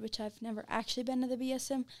understood, which I've never actually been to the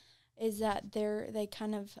BSM, is that they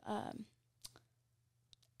kind of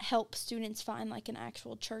help students find an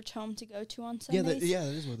actual church home to go to on Sundays. That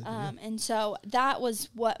is what they do. And so that was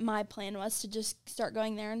what my plan was, to just start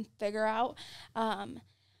going there and figure out.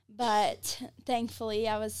 But thankfully,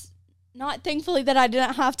 not thankfully that I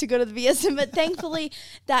didn't have to go to the BSM, but thankfully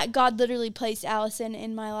that God literally placed Allison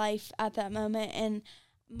in my life at that moment. And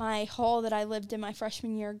my hall that I lived in my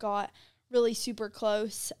freshman year got really super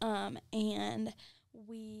close. And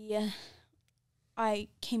I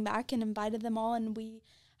came back and invited them all, and we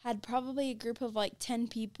had probably a group of 10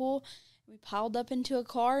 people. We piled up into a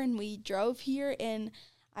car and we drove here, and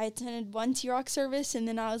I attended one T-Rock service, and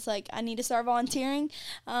then I was I need to start volunteering.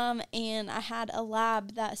 And I had a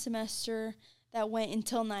lab that semester that went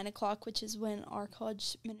until 9 o'clock, which is when our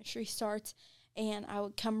college ministry starts. And I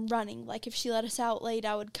would come running. If she let us out late,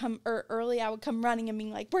 I would come, or early, I would come running and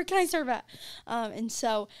being where can I serve at? And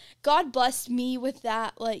so God blessed me with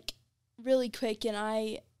that, really quick, and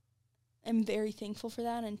I am very thankful for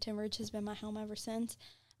that, and Timber Ridge has been my home ever since.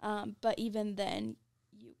 But even then,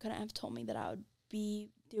 you couldn't have told me that I would be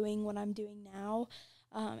doing what I'm doing now.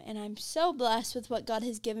 And I'm so blessed with what God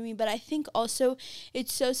has given me. But I think also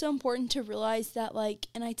it's so, so important to realize that,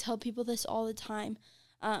 and I tell people this all the time,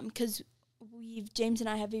 because James and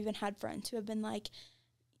I have even had friends who have been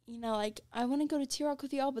you know, like, I want to go to T-Rock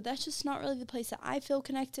with y'all, but that's just not really the place that I feel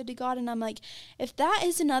connected to God. And I'm like, if that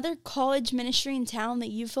is another college ministry in town that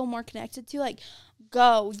you feel more connected to, like,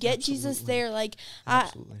 go get Absolutely. Jesus there. Like,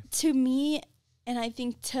 to me, and I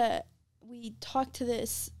think we talk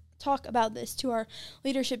about this to our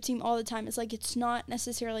leadership team all the time. It's like, it's not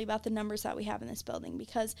necessarily about the numbers that we have in this building,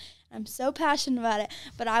 because I'm so passionate about it.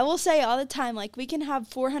 But I will say all the time, like, we can have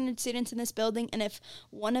 400 students in this building, and if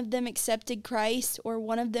one of them accepted Christ or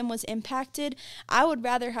one of them was impacted, I would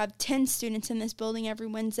rather have 10 students in this building every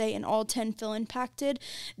Wednesday and all 10 feel impacted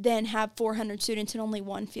than have 400 students and only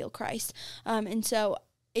one feel Christ. And so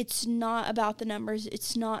it's not about the numbers.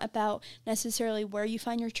 It's not about necessarily where you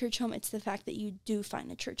find your church home. It's the fact that you do find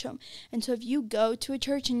a church home. And so if you go to a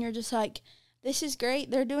church and you're just like, this is great,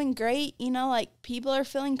 they're doing great, you know, like, people are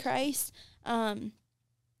feeling Christ,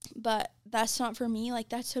 but that's not for me, like,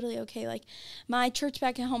 that's totally okay. Like, my church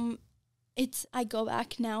back at home, I go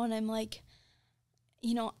back now and I'm like,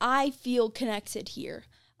 you know, I feel connected here.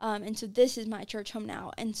 And so this is my church home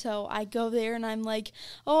now. And so I go there and I'm like,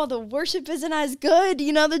 oh, the worship isn't as good.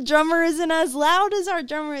 You know, the drummer isn't as loud as our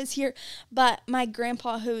drummer is here. But my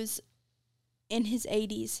grandpa, who's in his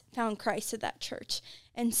 80s, found Christ at that church.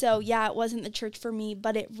 And so, yeah, it wasn't the church for me,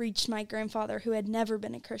 but it reached my grandfather, who had never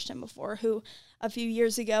been a Christian before, who a few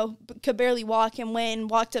years ago could barely walk, and went and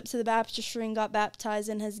walked up to the baptistry and got baptized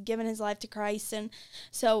and has given his life to Christ. And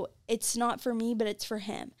so it's not for me, but it's for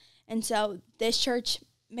him. And so this church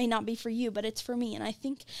may not be for you, but it's for me. And I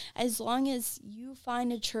think as long as you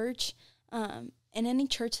find a church, and any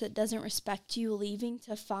church that doesn't respect you leaving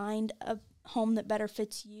to find a home that better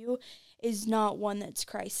fits you, is not one that's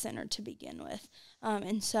Christ-centered to begin with.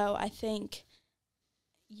 And so I think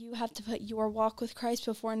you have to put your walk with Christ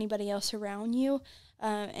before anybody else around you.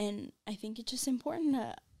 And I think it's just important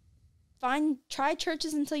to try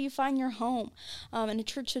churches until you find your home. And a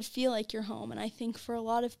church should feel like your home. And I think for a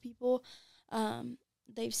lot of people,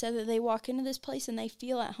 they've said that they walk into this place and they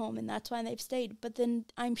feel at home, and that's why they've stayed. But then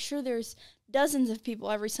I'm sure there's dozens of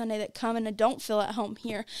people every Sunday that come and don't feel at home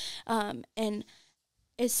here. And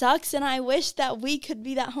it sucks, and I wish that we could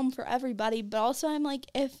be that home for everybody. But also I'm like,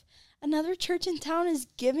 if another church in town is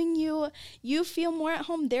giving you feel more at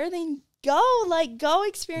home there, then go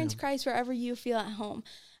experience Christ wherever you feel at home.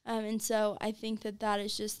 And so I think that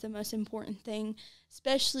is just the most important thing,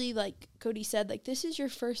 especially like Cody said, like, this is your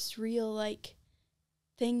first real, like,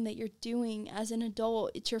 thing that you're doing as an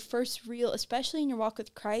adult. It's your first real, especially in your walk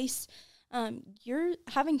with Christ. You're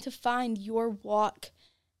having to find your walk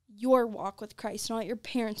with Christ, not your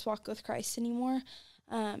parents' walk with Christ anymore,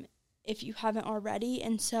 if you haven't already.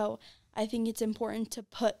 And so I think it's important to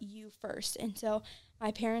put you first. And so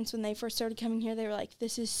my parents, when they first started coming here, they were like,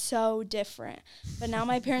 this is so different. But now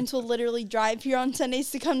my parents will literally drive here on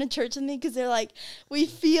Sundays to come to church with me, because they're like, we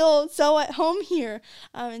feel so at home here.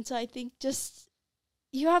 And so I think just,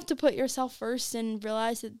 you have to put yourself first and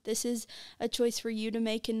realize that this is a choice for you to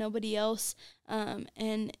make and nobody else.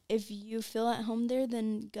 And if you feel at home there,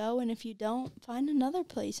 then go. And if you don't, find another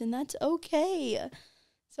place, and that's okay.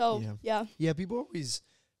 So, yeah. Yeah, people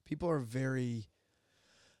are very,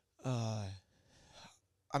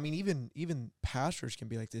 I mean, even pastors can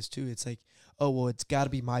be like this too. It's like, oh, well, it's got to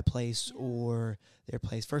be my place or their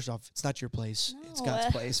place. First off, it's not your place. No. It's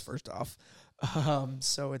God's place, first off.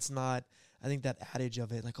 So it's not, I think that adage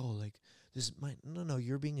of it, like, oh, like, this is my, no,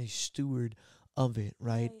 you're being a steward of it,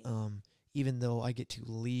 right? Even though I get to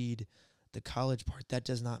lead the college part, that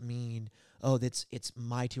does not mean, oh, it's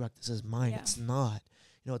my T-Rock, this is mine. It's not.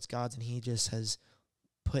 You know, it's God's, and he just has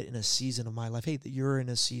put in a season of my life, hey, that you're in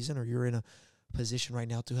a season or you're in a position right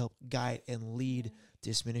now to help guide and lead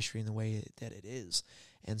this ministry in the way that it is.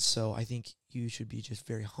 And so I think you should be just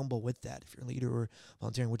very humble with that if you're a leader or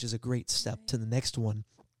volunteering, which is a great step to the next one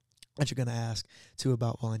that you're going to ask too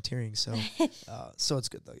about volunteering. So so it's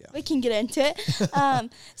good though. Yeah, we can get into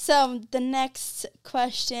it. So the next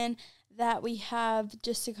question that we have,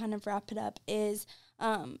 just to kind of wrap it up, is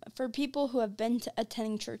for people who have been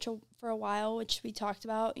attending church for a while, which we talked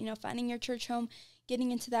about, you know, finding your church home,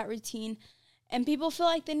 getting into that routine, and people feel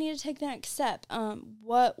like they need to take the next step.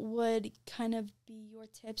 What would kind of be your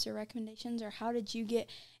tips or recommendations, or how did you get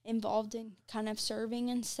involved in kind of serving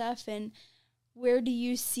and stuff, and where do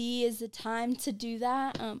you see is the time to do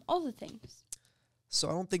that? All the things. So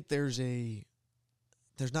I don't think there's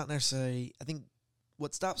not necessarily, I think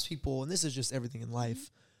what stops people, and this is just everything in life,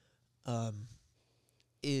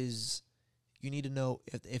 is you need to know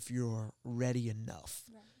if you're ready enough.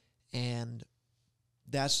 Right. And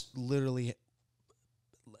that's literally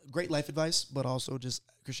great life advice, but also just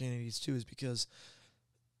Christianity too, is because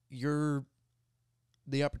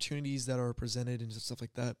the opportunities that are presented and stuff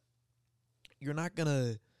like that, you're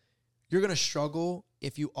going to struggle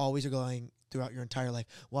if you always are going throughout your entire life.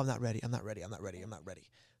 Well, I'm not ready.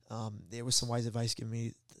 There was some wise advice given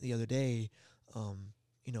me the other day,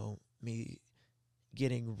 me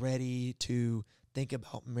getting ready to think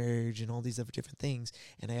about marriage and all these other different things.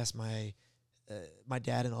 And I asked my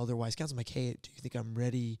dad and other wise counsel, I'm like, hey, do you think I'm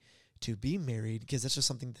ready to be married? Because that's just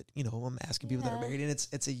something that, I'm asking people that are married. And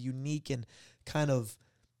it's a unique and kind of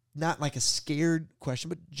not like a scared question,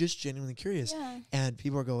 but just genuinely curious. Yeah. And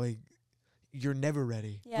people are going, you're never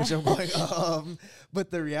ready, which I'm going,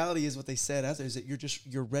 but the reality is what they said after is that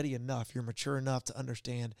you're ready enough. You're mature enough to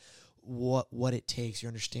understand what it takes. You're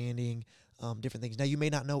understanding different things. Now, you may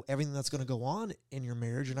not know everything that's going to go on in your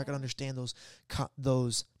marriage. You're not going to understand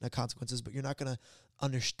those not consequences, but you're not going to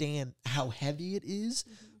understand how heavy it is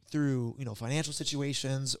through, financial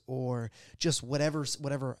situations or just whatever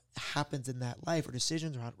happens in that life or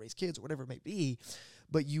decisions or how to raise kids or whatever it may be.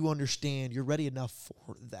 But you understand, you're ready enough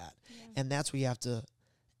for that. Yeah. And that's what you have to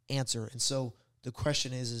answer. And so the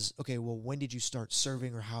question is, okay, well, when did you start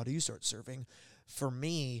serving or how do you start serving? For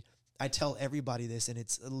me, I tell everybody this, and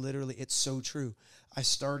it's so true. I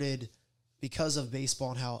started because of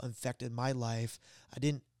baseball and how it affected my life. I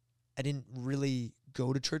didn't really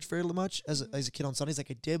go to church very much as a kid on Sundays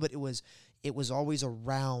like I did, but it was always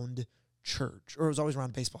around church, or it was always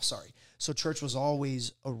around baseball, sorry. So church was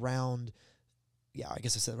always around. Yeah, I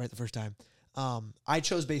guess I said it right the first time. I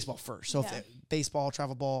chose baseball first. So if baseball,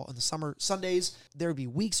 travel ball in the summer, Sundays, there would be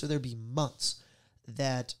weeks or there would be months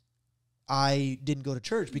that I didn't go to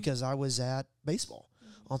church because I was at baseball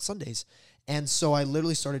on Sundays. And so I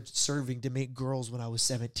literally started serving to meet girls when I was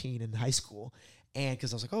 17 in high school. And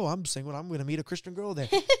because I was like, oh, I'm single, I'm going to meet a Christian girl there.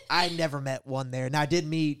 I never met one there. Now, I did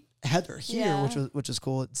meet Heather here, which was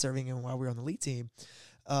cool, serving while we were on the lead team,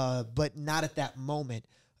 but not at that moment.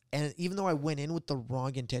 And even though I went in with the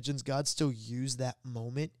wrong intentions, God still used that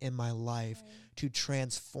moment in my life to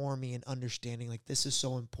transform me in understanding, like, this is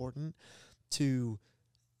so important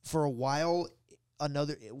for a while.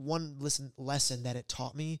 One lesson that it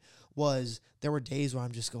taught me was there were days where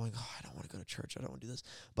I'm just going, oh, I don't want to go to church. I don't want to do this.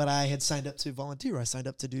 But I had signed up to volunteer.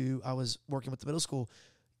 I was working with the middle school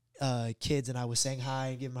kids, and I was saying hi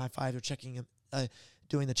and giving them high fives or checking,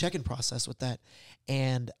 doing the check-in process with that.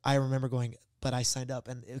 And I remember going, but I signed up,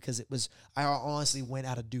 and because I honestly went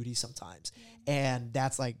out of duty sometimes. Yeah. And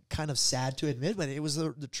that's like kind of sad to admit, but it was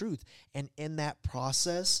the truth. And in that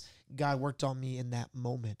process, God worked on me in that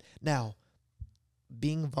moment. Now,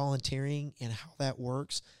 being volunteering and how that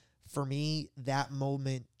works, for me, that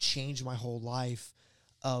moment changed my whole life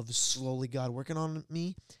of slowly God working on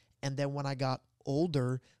me. And then when I got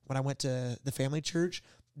older, when I went to the family church,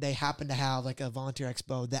 they happened to have like a volunteer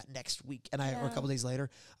expo that next week. And or a couple days later,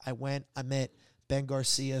 I met Ben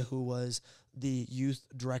Garcia, who was the youth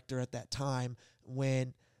director at that time,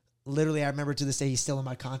 when literally I remember to this day, he's still in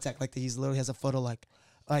my contact. Like, he's literally has a photo like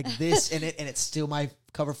this in it. And it's still my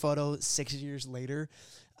cover photo 6 years later.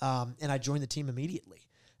 And I joined the team immediately.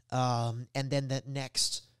 And then that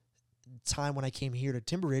next time when I came here to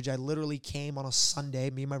Timber Ridge, I literally came on a Sunday,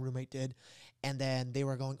 me and my roommate did. And then they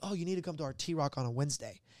were going, oh, you need to come to our T-Rock on a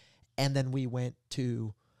Wednesday. And then we went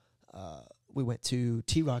to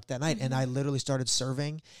T-Rock that night, and I literally started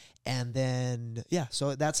serving. And then,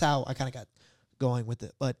 so that's how I kind of got going with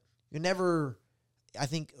it. But I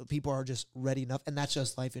think people are just ready enough, and that's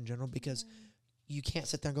just life in general, because you can't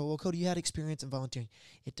sit there and go, well, Cody, you had experience in volunteering.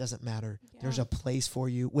 It doesn't matter. Yeah. There's a place for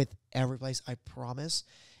you with every place, I promise.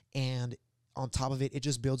 And on top of it, it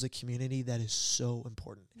just builds a community that is so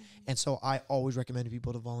important. And so I always recommend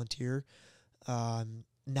people to volunteer,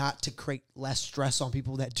 not to create less stress on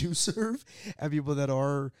people that do serve and people that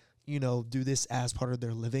are, do this as part of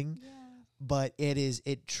their living. Yeah. But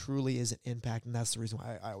it truly is an impact, and that's the reason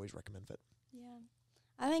why I always recommend it. Yeah.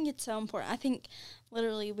 I think it's so important. I think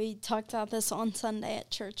literally we talked about this on Sunday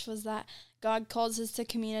at church, was that God calls us to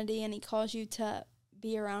community, and he calls you to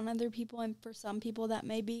be around other people. And for some people that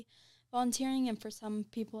may be volunteering, and for some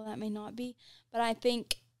people that may not be. But I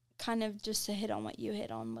think kind of just to hit on what you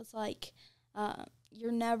hit on was like,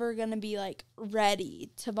 you're never going to be like ready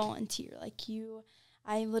to volunteer.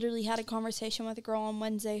 I literally had a conversation with a girl on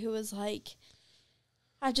Wednesday who was like,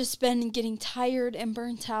 I've just been getting tired and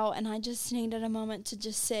burnt out, and I just needed a moment to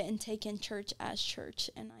just sit and take in church as church.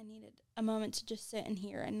 And I needed a moment to just sit in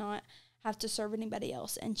here and not have to serve anybody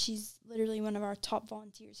else. And she's literally one of our top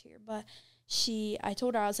volunteers here. But I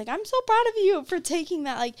told her, I was like, I'm so proud of you for taking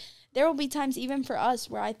that. Like, there will be times even for us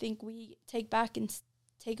where I think we take back and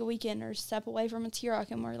take a weekend or step away from a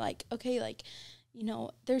T-Rock, and we're like, okay, like,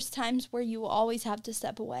 there's times where you will always have to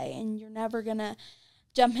step away, and you're never going to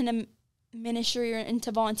jump into ministry or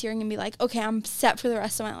into volunteering and be like, okay, I'm set for the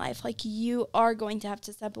rest of my life. Like, you are going to have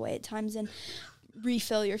to step away at times and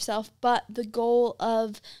refill yourself. But the goal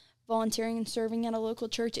of volunteering and serving at a local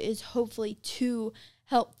church is hopefully to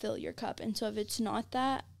help fill your cup. And so if it's not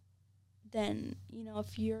that, then, you know,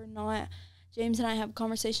 if you're not, James and I have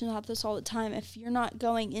conversations about this all the time, if you're not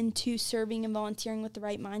going into serving and volunteering with the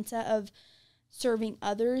right mindset of serving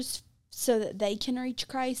others so that they can reach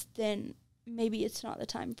Christ, then maybe it's not the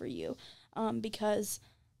time for you. Because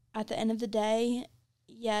at the end of the day,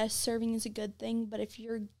 yes, serving is a good thing, but if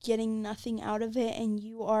you're getting nothing out of it and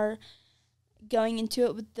you are going into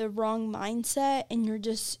it with the wrong mindset and you're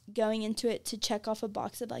just going into it to check off a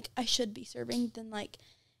box of, like, I should be serving, then, like,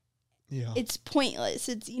 it's pointless.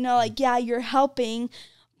 It's, you know, like, yeah, you're helping,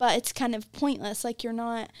 but it's kind of pointless. Like, you're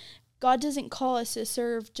not, God doesn't call us to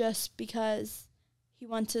serve just because he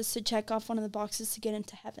wants us to check off one of the boxes to get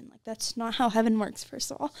into heaven. Like, that's not how heaven works,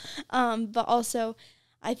 first of all. But also,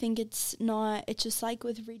 I think it's just like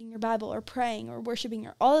with reading your Bible or praying or worshiping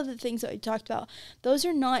or all of the things that we talked about. Those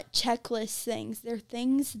are not checklist things. They're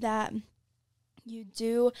things that you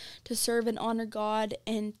do to serve and honor God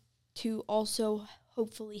and to also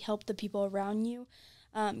hopefully help the people around you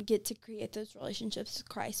get to create those relationships with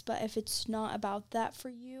Christ. But if it's not about that for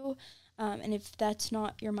you, and if that's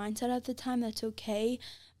not your mindset at the time, that's okay.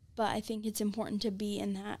 But I think it's important to be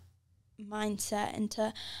in that mindset and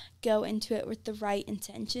to go into it with the right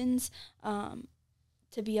intentions,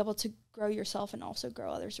 to be able to grow yourself and also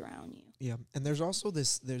grow others around you. Yeah, and there's also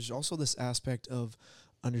this aspect of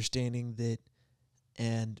understanding that.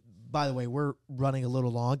 And by the way, we're running a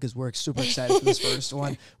little long because we're super excited for this first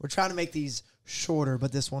one. We're trying to make these shorter,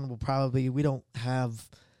 but this one will probably, we don't have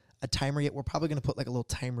a timer yet. We're probably going to put like a little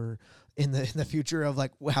timer in the future of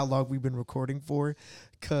like how long we've been recording for,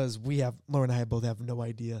 because Lauren and I both have no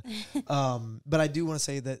idea. But I do want to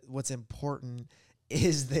say that what's important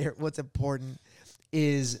is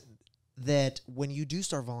that when you do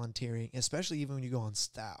start volunteering, especially even when you go on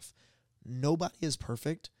staff, nobody is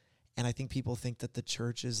perfect. And I think people think that the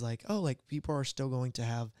church is like, oh, like people are still going to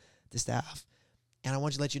have the staff. And I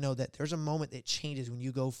want to let you know that there's a moment that changes when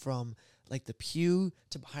you go from like the pew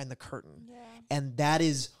to behind the curtain. Yeah. And that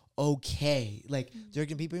is okay. Like there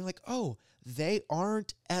can be people like, oh, they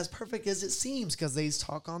aren't as perfect as it seems because they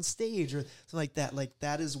talk on stage or something like that. Like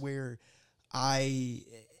that is where I've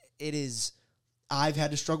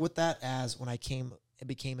had to struggle with that as when I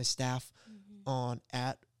became a staff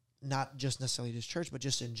at not just necessarily this church, but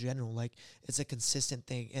just in general. Like it's a consistent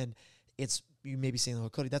thing, and you may be saying, "Oh,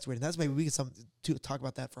 Cody, that's weird." And that's maybe we could to talk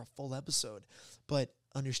about that for a full episode. But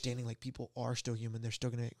understanding like people are still human; they're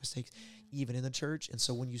still going to make mistakes, even in the church. And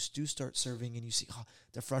so when you do start serving, and you see, oh,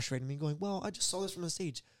 they're frustrating me, going, "Well, I just saw this from the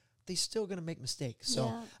stage." They're still going to make mistakes. So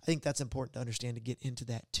I think that's important to understand to get into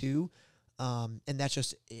that too, and that's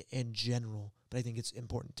just in general. But I think it's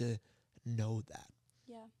important to know that.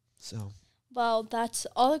 Yeah. So. Well, that's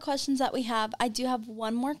all the questions that we have. I do have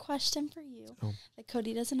one more question for you that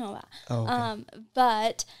Cody doesn't know about. Oh, okay.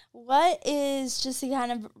 But what is, just to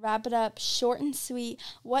kind of wrap it up, short and sweet,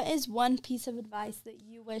 what is one piece of advice that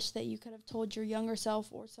you wish that you could have told your younger self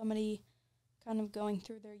or somebody kind of going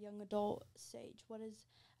through their young adult stage? What is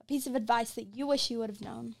a piece of advice that you wish you would have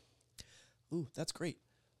known? Ooh, that's great.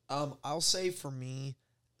 I'll say for me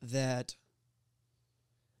that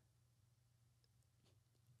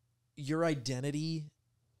your identity,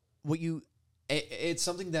 it's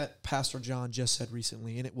something that Pastor John just said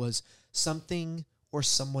recently, and it was something or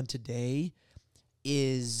someone today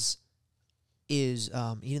is he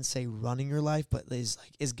didn't say running your life, but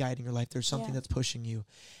is guiding your life. There's something that's pushing you.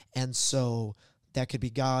 And so that could be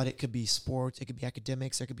God, it could be sports, it could be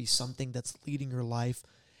academics, there could be something that's leading your life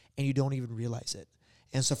and you don't even realize it.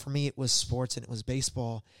 And so for me, it was sports and it was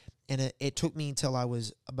baseball. And it took me until I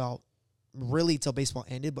was till baseball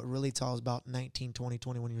ended, but really till I was about 19, 20,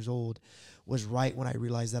 21 years old, was right when I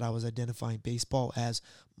realized that I was identifying baseball as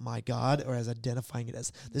my God, or as identifying it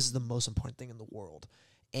as this is the most important thing in the world.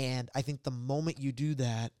 And I think the moment you do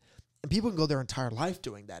that, and people can go their entire life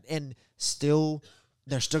doing that, and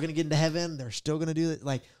they're still going to get into heaven, they're still going to do it,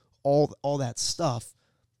 like all that stuff.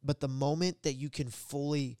 But the moment that you can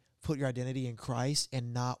fully put your identity in Christ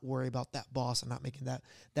and not worry about that boss and not making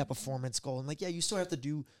that performance goal, and like, yeah, you still have to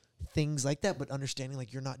do things like that, but understanding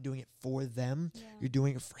like you're not doing it for them, you're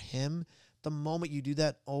doing it for him. The moment you do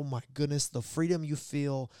that, oh my goodness, the freedom you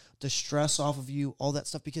feel, the stress off of you, all that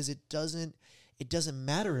stuff, because it doesn't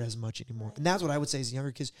matter as much anymore. Right. And that's what I would say as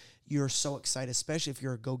younger kids, you're so excited, especially if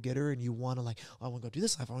you're a go-getter and you want to like, oh, I want to go do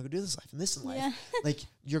this life, I want to go do this life and this in life. Like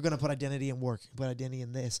you're going to put identity in work, put identity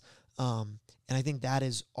in this. And I think that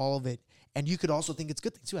is all of it. And you could also think it's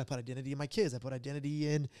good things too. I put identity in my kids. I put identity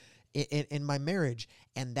in my marriage.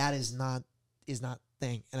 And that is not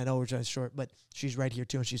thing. And I know we're trying to short, but she's right here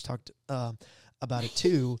too. And she's talked about it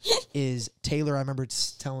too, is Taylor. I remember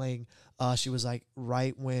telling, she was like,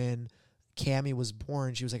 right when Cammie was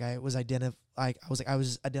born, she was like, I was identified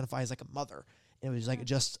as like a mother. And it was like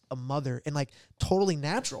just a mother and like totally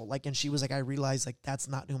natural. Like, and she was like, I realized like that's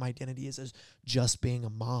not who my identity is just being a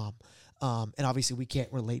mom. And obviously we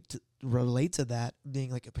can't relate to that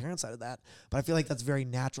being like a parent side of that, but I feel like that's very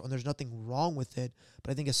natural and there's nothing wrong with it. But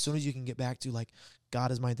I think as soon as you can get back to like,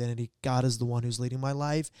 God is my identity, God is the one who's leading my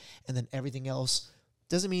life, and then everything else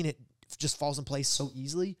doesn't mean it just falls in place so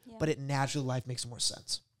easily, but it naturally, life makes more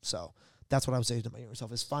sense. So that's what I would say to my younger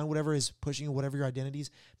self is find whatever is pushing you, whatever your identity is,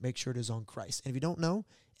 make sure it is on Christ. And if you don't know,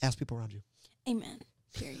 ask people around you. Amen.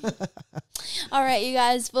 Period. All right, you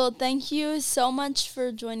guys. Well, thank you so much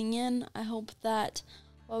for joining in. I hope that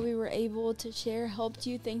what we were able to share helped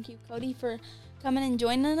you. Thank you, Cody, for coming and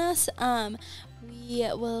joining us. We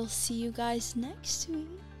will see you guys next week.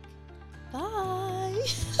 Bye.